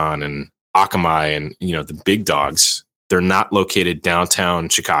Amazon and Akamai and, the big dogs. They're not located downtown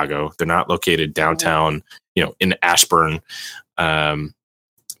Chicago. They're not located downtown, in Ashburn.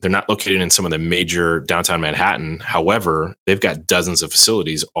 They're not located in some of the major downtown Manhattan. However, they've got dozens of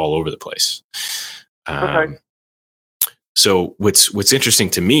facilities all over the place. So what's interesting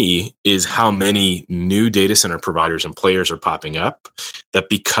to me is how many new data center providers and players are popping up, that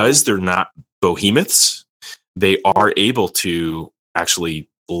because they're not behemoths, they are able to actually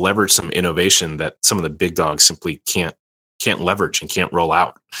leverage some innovation that some of the big dogs simply can't leverage and can't roll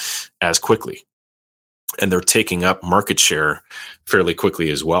out as quickly. And they're taking up market share fairly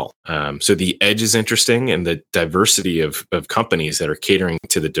quickly as well. So the edge is interesting, and the diversity of companies that are catering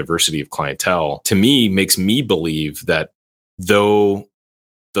to the diversity of clientele, to me, makes me believe that though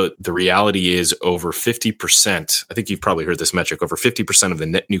the reality is over 50%, I think you've probably heard this metric, over 50% of the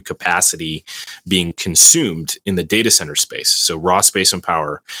net new capacity being consumed in the data center space, so raw space and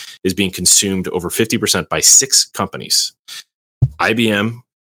power, is being consumed over 50% by 6 companies: IBM,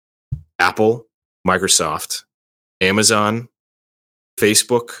 Apple, Microsoft, Amazon,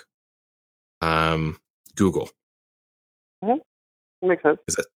 Facebook, Google. Makes sense.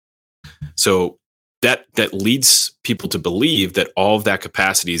 So that leads people to believe that all of that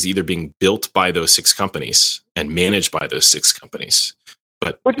capacity is either being built by those 6 companies and managed by those 6 companies.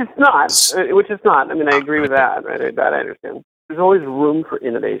 But which is not. I mean, I agree with that, right? That I understand. There's always room for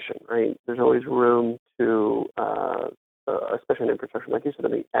innovation, right? There's always room to, especially in infrastructure, like you said,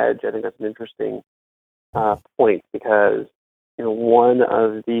 on the edge. I think that's an interesting point, because one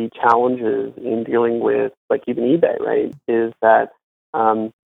of the challenges in dealing with, like, even eBay, right, is that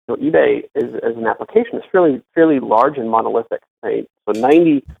eBay as an application is fairly large and monolithic, right? So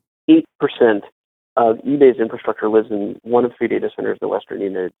 98% of eBay's infrastructure lives in one of 3 data centers in the Western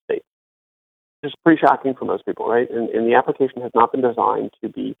United States. Which is pretty shocking for most people, right? And the application has not been designed to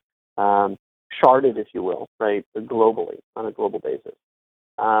be sharded, if you will, right, globally, on a global basis.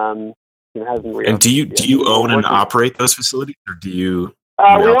 And do you own and operate those facilities, or do you? We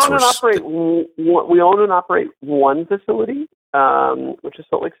own and operate one facility, which is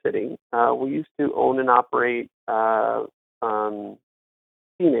Salt Lake City. We used to own and operate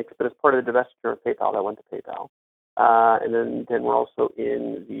Phoenix, but as part of the divestiture of PayPal, that went to PayPal. And then we're also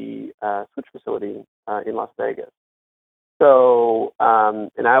in the Switch facility in Las Vegas. So,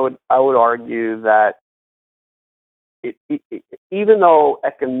 and I would argue that even though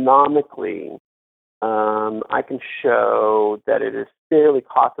economically I can show that it is fairly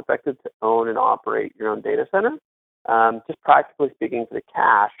cost effective to own and operate your own data center, just practically speaking, for the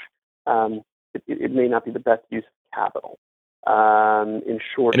cash, it may not be the best use of capital. In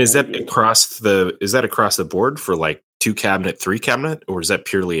short, and is that across the board for like 2 cabinet, 3 cabinet, or is that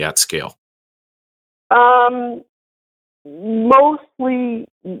purely at scale? Mostly,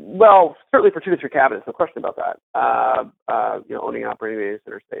 well, certainly for 2 to 3 cabinets, no question about that. Owning and operating data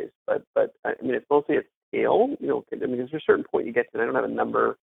center space, but I mean, it's mostly at scale. I mean, there's a certain point you get to, and I don't have a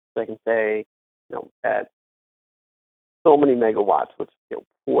number that I can say, at so many megawatts, which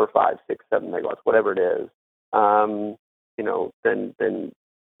 4, 5, 6, 7 megawatts, whatever it is. Then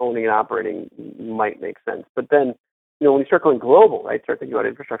owning and operating might make sense. But then when you start going global, right, start thinking about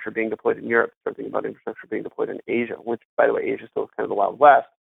infrastructure being deployed in Europe, start thinking about infrastructure being deployed in Asia, which, by the way, Asia still is kind of the Wild West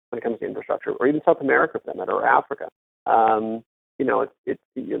when it comes to infrastructure, or even South America for that matter, or Africa. The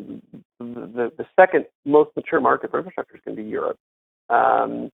second most mature market for infrastructure is going to be Europe.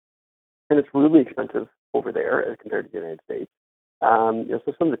 And it's really expensive over there as compared to the United States.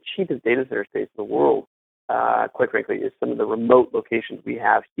 So some of the cheapest data center states in the world, quite frankly, is some of the remote locations we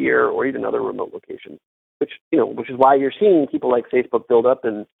have here, or even other remote locations, which is why you're seeing people like Facebook build up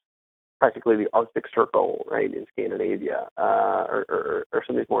in practically the Arctic Circle, right, in Scandinavia, or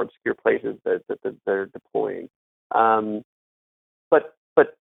some of these more obscure places that they're deploying. But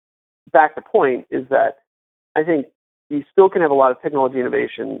back to the point is that I think you still can have a lot of technology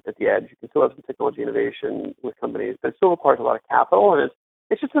innovation at the edge. You can still have some technology innovation with companies, but it still requires a lot of capital, and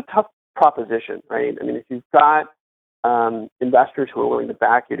it's just a tough proposition, right? I mean, if you've got investors who are willing to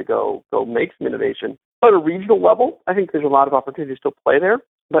back you to go make some innovation, but at a regional level, I think there's a lot of opportunity to still play there.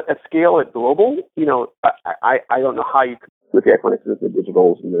 But at scale, at global, I don't know how you could with the Equinixes, the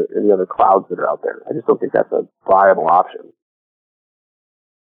Digitals, and the other clouds that are out there. I just don't think that's a viable option.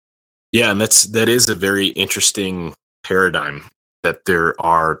 Yeah, and that is a very interesting paradigm, that there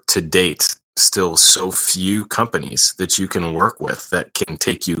are to date still so few companies that you can work with that can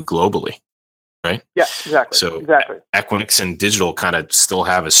take you globally, right? Yeah, exactly. So exactly. Equinix and Digital kind of still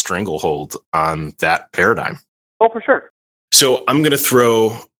have a stranglehold on that paradigm. Oh, for sure. So I'm going to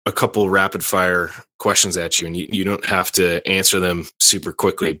throw a couple rapid fire questions at you, and you don't have to answer them super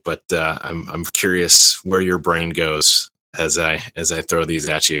quickly, but I'm curious where your brain goes as I throw these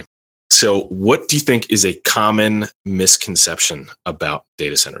at you. So what do you think is a common misconception about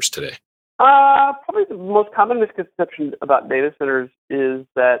data centers today? Probably the most common misconception about data centers is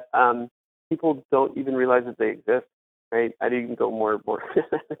that people don't even realize that they exist, right? I think you can go more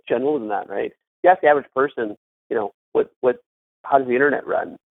general than that, right? You ask the average person, how does the internet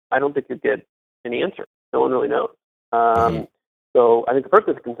run? I don't think you'd get an answer. No one really knows. So I think the first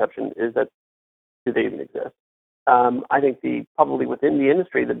misconception is that do they even exist? I think probably within the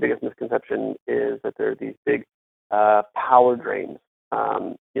industry, the biggest misconception is that there are these big power drains,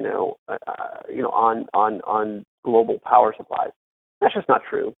 on global power supplies. That's just not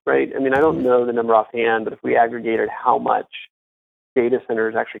true, right? I mean, I don't know the number offhand, but if we aggregated how much data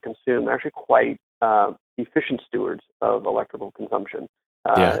centers actually consume, they're actually quite efficient stewards of electrical consumption.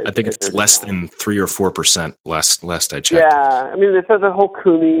 I think it's less than 3 or 4% last I checked. Yeah, I mean, it says a whole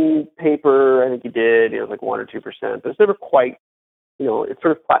Cooney paper, I think he did, it was like 1 or 2%, but it's never quite, it's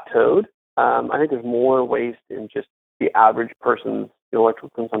sort of plateaued. I think there's more waste in just the average person's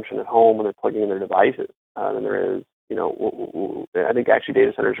electrical consumption at home when they're plugging in their devices than there is, I think actually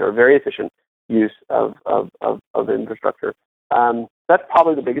data centers are a very efficient use of infrastructure. That's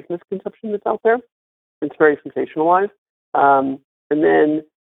probably the biggest misconception that's out there. It's very sensationalized. And then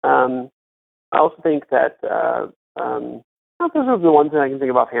I also think that those are the ones that I can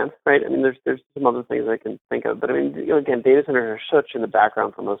think of offhand, right? I mean, there's some other things I can think of, but I mean, again, data centers are such in the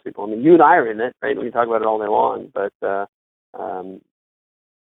background for most people. I mean, you and I are in it, right? We talk about it all day long, but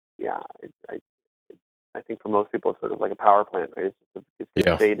I think for most people, it's sort of like a power plant, right? It's going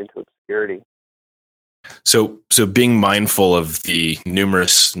to fade into obscurity. So being mindful of the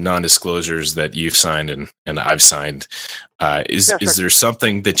numerous non-disclosures that you've signed and I've signed, is there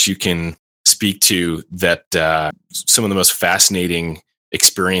something that you can speak to that some of the most fascinating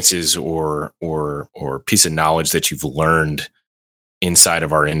experiences or piece of knowledge that you've learned inside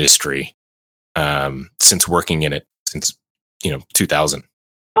of our industry since working in it since 2000?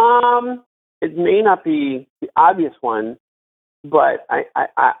 It may not be the obvious one, but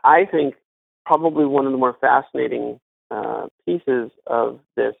I think probably one of the more fascinating pieces of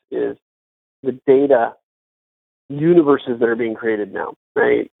this is the data universes that are being created now,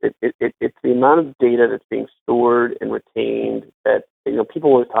 right? It's the amount of data that's being stored and retained that,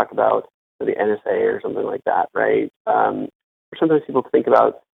 people always talk about the NSA or something like that, right? Or sometimes people think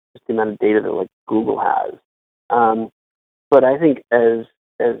about just the amount of data that like Google has. But I think as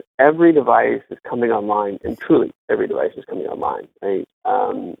every device is coming online, and truly every device is coming online, right?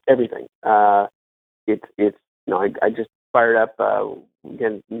 Everything. I just fired up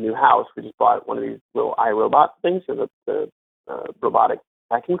again, new house. We just bought one of these little iRobot things, so the robotic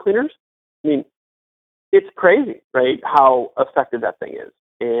vacuum cleaners. I mean, it's crazy, right? How effective that thing is,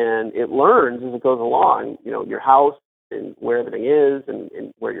 and it learns as it goes along. Your house and where everything is,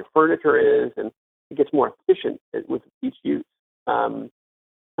 and where your furniture is, and it gets more efficient with each use.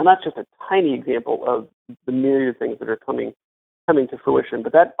 And that's just a tiny example of the myriad of things that are coming to fruition.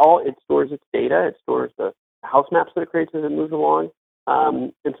 But it stores its data, it stores the house maps that it creates as it moves along.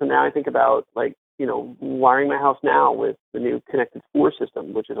 And so now I think about wiring my house now with the new Connected 4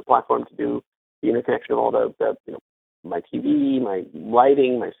 system, which is a platform to do the interconnection of all the my TV, my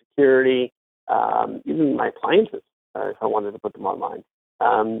lighting, my security, even my appliances, if I wanted to put them online.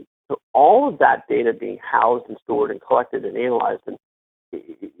 So all of that data being housed and stored and collected and analyzed, and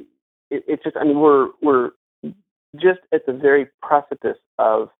it's just, we're just at the very precipice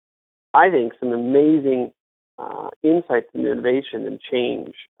of, I think, some amazing insights and innovation and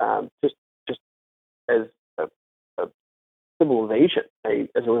change, just as a civilization,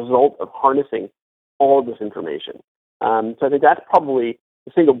 as a result of harnessing all of this information. So I think that's probably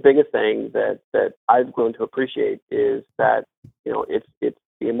the single biggest thing that I've grown to appreciate, is that it's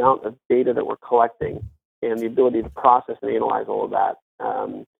the amount of data that we're collecting and the ability to process and analyze all of that.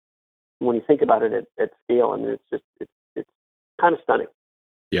 When you think about it at scale, it's kind of stunning.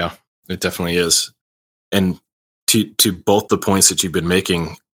 Yeah, it definitely is. And to both the points that you've been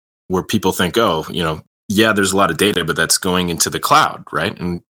making, where people think, there's a lot of data, but that's going into the cloud, right?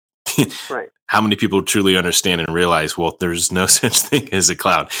 And right. How many people truly understand and realize, well, there's no such thing as a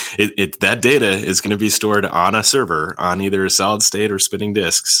cloud. That data is going to be stored on a server on either a solid state or spinning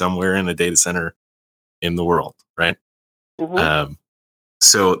disk somewhere in a data center in the world, right? Mm-hmm.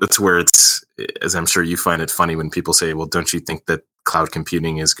 So that's where it's, as I'm sure you find it funny when people say, well, don't you think that cloud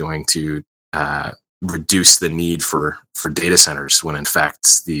computing is going to reduce the need for data centers, when in fact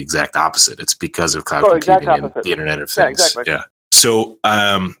it's the exact opposite. It's because of cloud computing and the Internet of Things. Yeah, exactly. Yeah. So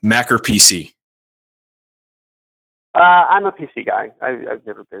Mac or PC? I'm a PC guy. I've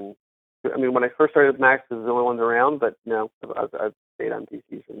never been. When I first started with Macs, it was the only ones around, but no, I've stayed on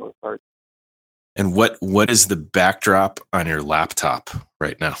PCs for the most part. And what is the backdrop on your laptop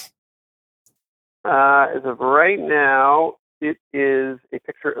right now? As of right now, it is a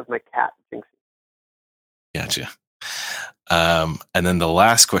picture of my cat, Jinxie. Gotcha. And then the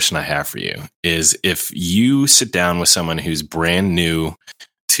last question I have for you is, if you sit down with someone who's brand new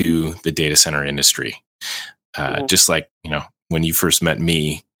to the data center industry, just like, when you first met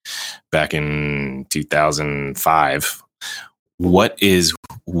me back in 2005, what is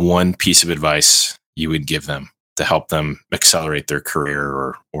one piece of advice you would give them to help them accelerate their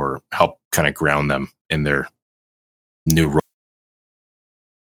career or help kind of ground them in their new role?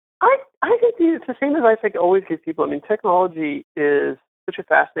 I think it's the same advice I always give people. Technology is such a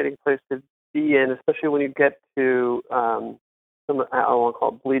fascinating place to be in, especially when you get to some, I don't want to call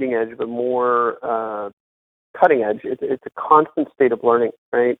it bleeding edge, but more cutting edge. It's a constant state of learning,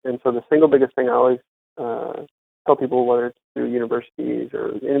 right? And so the single biggest thing I always tell people, whether it's through universities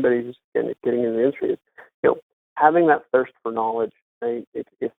or anybody who's getting into the industry, is having that thirst for knowledge, right? If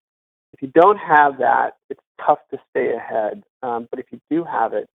you don't have that, it's tough to stay ahead. But if you do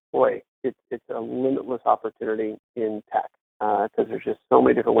have it, boy, it's a limitless opportunity in tech, because there's just so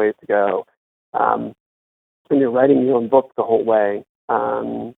many different ways to go. And you're writing your own book the whole way.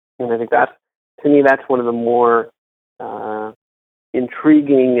 And I think to me, that's one of the more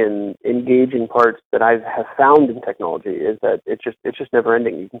intriguing and engaging parts that I have found in technology, is that it's just never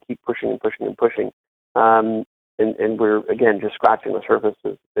ending. You can keep pushing and pushing and pushing. And we're, again, just scratching the surface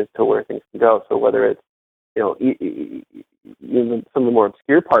as to where things can go. So whether it's, even some of the more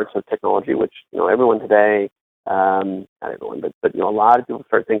obscure parts of technology, which, everyone today, not everyone, but a lot of people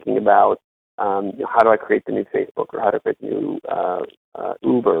start thinking about, how do I create the new Facebook, or how to create the new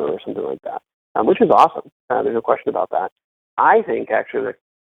Uber or something like that, which is awesome. There's no question about that. I think actually in the next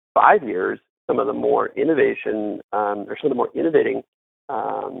 5 years, some of the more innovation, or some of the more innovating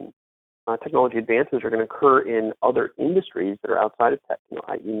technology advances are going to occur in other industries that are outside of tech,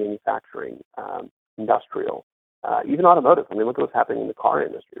 i.e. manufacturing, industrial, even automotive. Look at what's happening in the car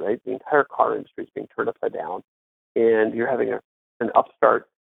industry, right? The entire car industry is being turned upside down, and you're having an upstart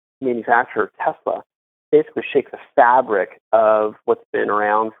manufacturer, Tesla, basically shake the fabric of what's been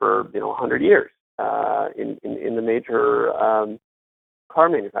around for 100 years in the major car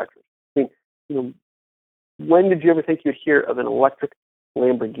manufacturers. When did you ever think you'd hear of an electric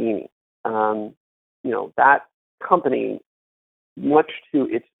Lamborghini? That company, much to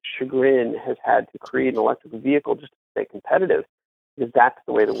its chagrin, has had to create an electric vehicle just to stay competitive, because that's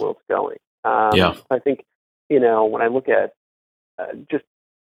the way the world's going. So I think, when I look at just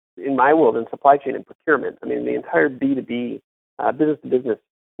in my world, in supply chain and procurement, the entire B2B, business-to-business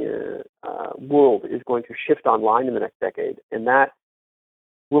world is going to shift online in the next decade, and that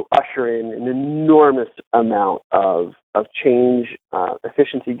will usher in an enormous amount of change,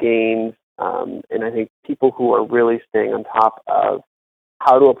 efficiency gains, and I think people who are really staying on top of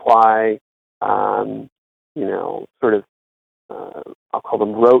how to apply, I'll call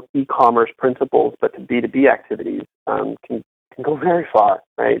them rote e-commerce principles, but to B2B activities, can go very far,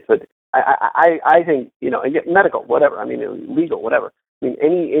 right? So I think, and get medical, whatever. I mean, legal, whatever. I mean,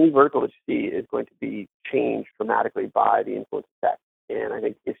 any vertical that you see is going to be changed dramatically by the influence of tech. And I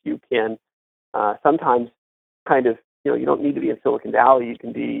think if you can sometimes kind of, you don't need to be in Silicon Valley. You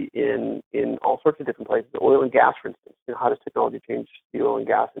can be in all sorts of different places. Oil and gas, for instance. How does technology change the oil and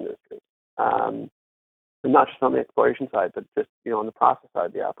gas industry? And not just on the exploration side, but just on the process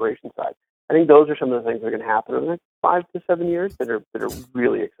side, the operation side. I think those are some of the things that are going to happen over the next 5 to 7 years that are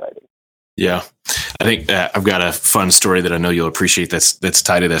really exciting. Yeah. I think I've got a fun story that I know you'll appreciate that's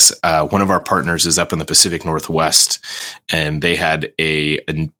tied to this. One of our partners is up in the Pacific Northwest, and they had a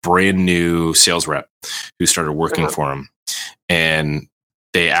brand new sales rep who started working for them. And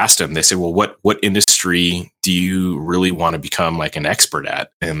they asked him, they said, well, what industry do you really want to become like an expert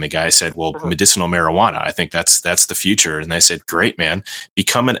at? And the guy said, well, medicinal marijuana. I think that's the future. And they said, great, man,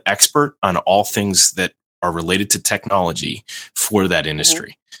 become an expert on all things that are related to technology for that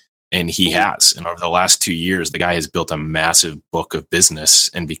industry. And he has. And over the last 2 years, the guy has built a massive book of business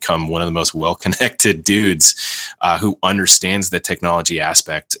and become one of the most well-connected dudes who understands the technology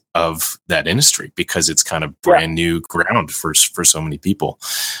aspect of that industry, because it's kind of brand new ground for so many people.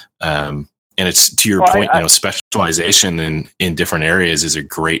 And it's, to your point, specialization in different areas is a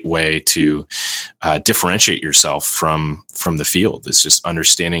great way to differentiate yourself from the field. It's just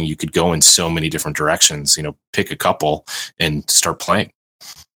understanding you could go in so many different directions, pick a couple and start playing.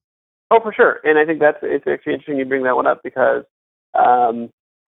 Oh, for sure. And I think it's actually interesting you bring that one up, because,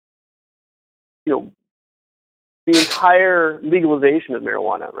 the entire legalization of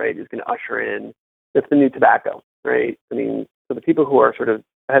marijuana, right, is going to usher in, it's the new tobacco, right? I mean, so the people who are sort of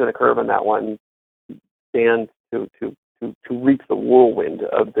ahead of the curve on that one stand to reap the whirlwind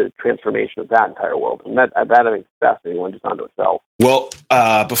of the transformation of that entire world. And that I think is fascinating one just onto itself. Well,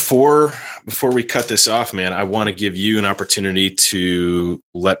 before we cut this off, man, I want to give you an opportunity to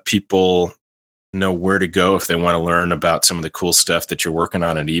let people know where to go if they want to learn about some of the cool stuff that you're working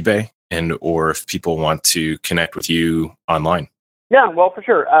on at eBay, or if people want to connect with you online. Yeah, well, for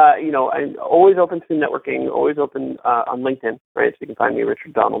sure. I'm always open to networking, always open on LinkedIn, right? So you can find me,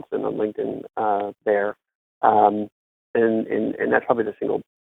 Richard Donaldson, on LinkedIn there. And that's probably the single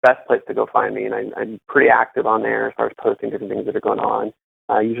best place to go find me. And I'm pretty active on there as far as posting different things that are going on.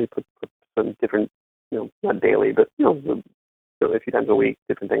 I usually put some different, not daily, but, a few times a week,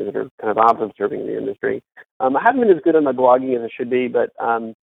 different things that are kind of observing in the industry. I haven't been as good on my blogging as I should be, but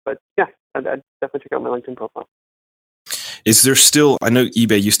yeah, I'd definitely check out my LinkedIn profile. Is there still, I know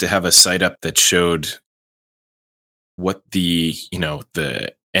eBay used to have a site up that showed what the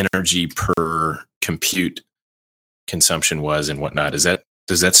energy per compute consumption was and whatnot. Does that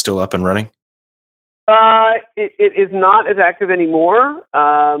still up and running? It is not as active anymore,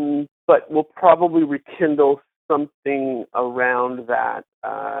 but we'll probably rekindle something around that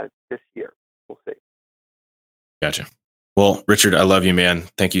this year. We'll see. Gotcha. Well, Richard, I love you, man.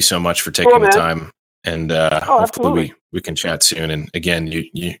 Thank you so much for taking the time. And hopefully we can chat soon. And again,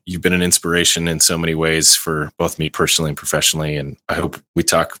 you've been an inspiration in so many ways for both me personally and professionally. And I hope we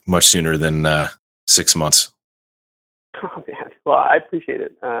talk much sooner than 6 months. Oh, man. Well, I appreciate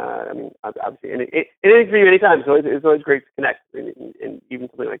it. Obviously, and it is for you anytime. So it's always great to connect. And even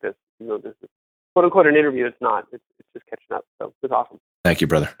something like this, this is quote unquote an interview. It's not. It's just catching up. So it's awesome. Thank you,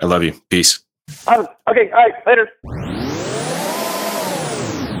 brother. I love you. Peace. Awesome. Okay. All right. Later.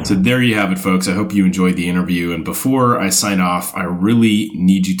 So there you have it, folks. I hope you enjoyed the interview. And before I sign off, I really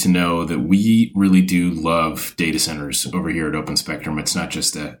need you to know that we really do love data centers over here at Open Spectrum. It's not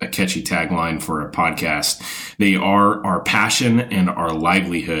just a catchy tagline for a podcast. They are our passion and our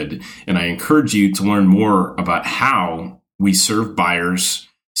livelihood. And I encourage you to learn more about how we serve buyers,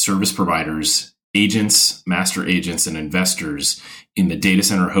 service providers, agents, master agents, and investors in the data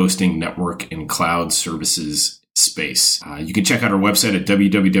center hosting, network, and cloud services space. You can check out our website at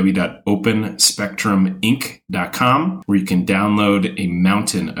www.openspectruminc.com, where you can download a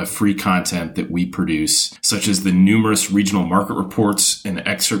mountain of free content that we produce, such as the numerous regional market reports and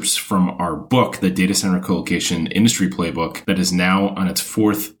excerpts from our book, the Data Center Colocation Industry Playbook, that is now on its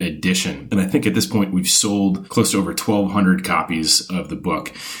 4th edition. And I think at this point, we've sold close to over 1,200 copies of the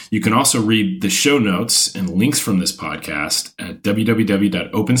book. You can also read the show notes and links from this podcast at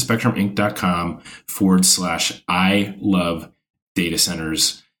www.openspectruminc.com/I love data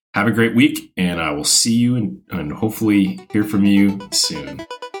centers. Have a great week, and I will see you and hopefully hear from you soon.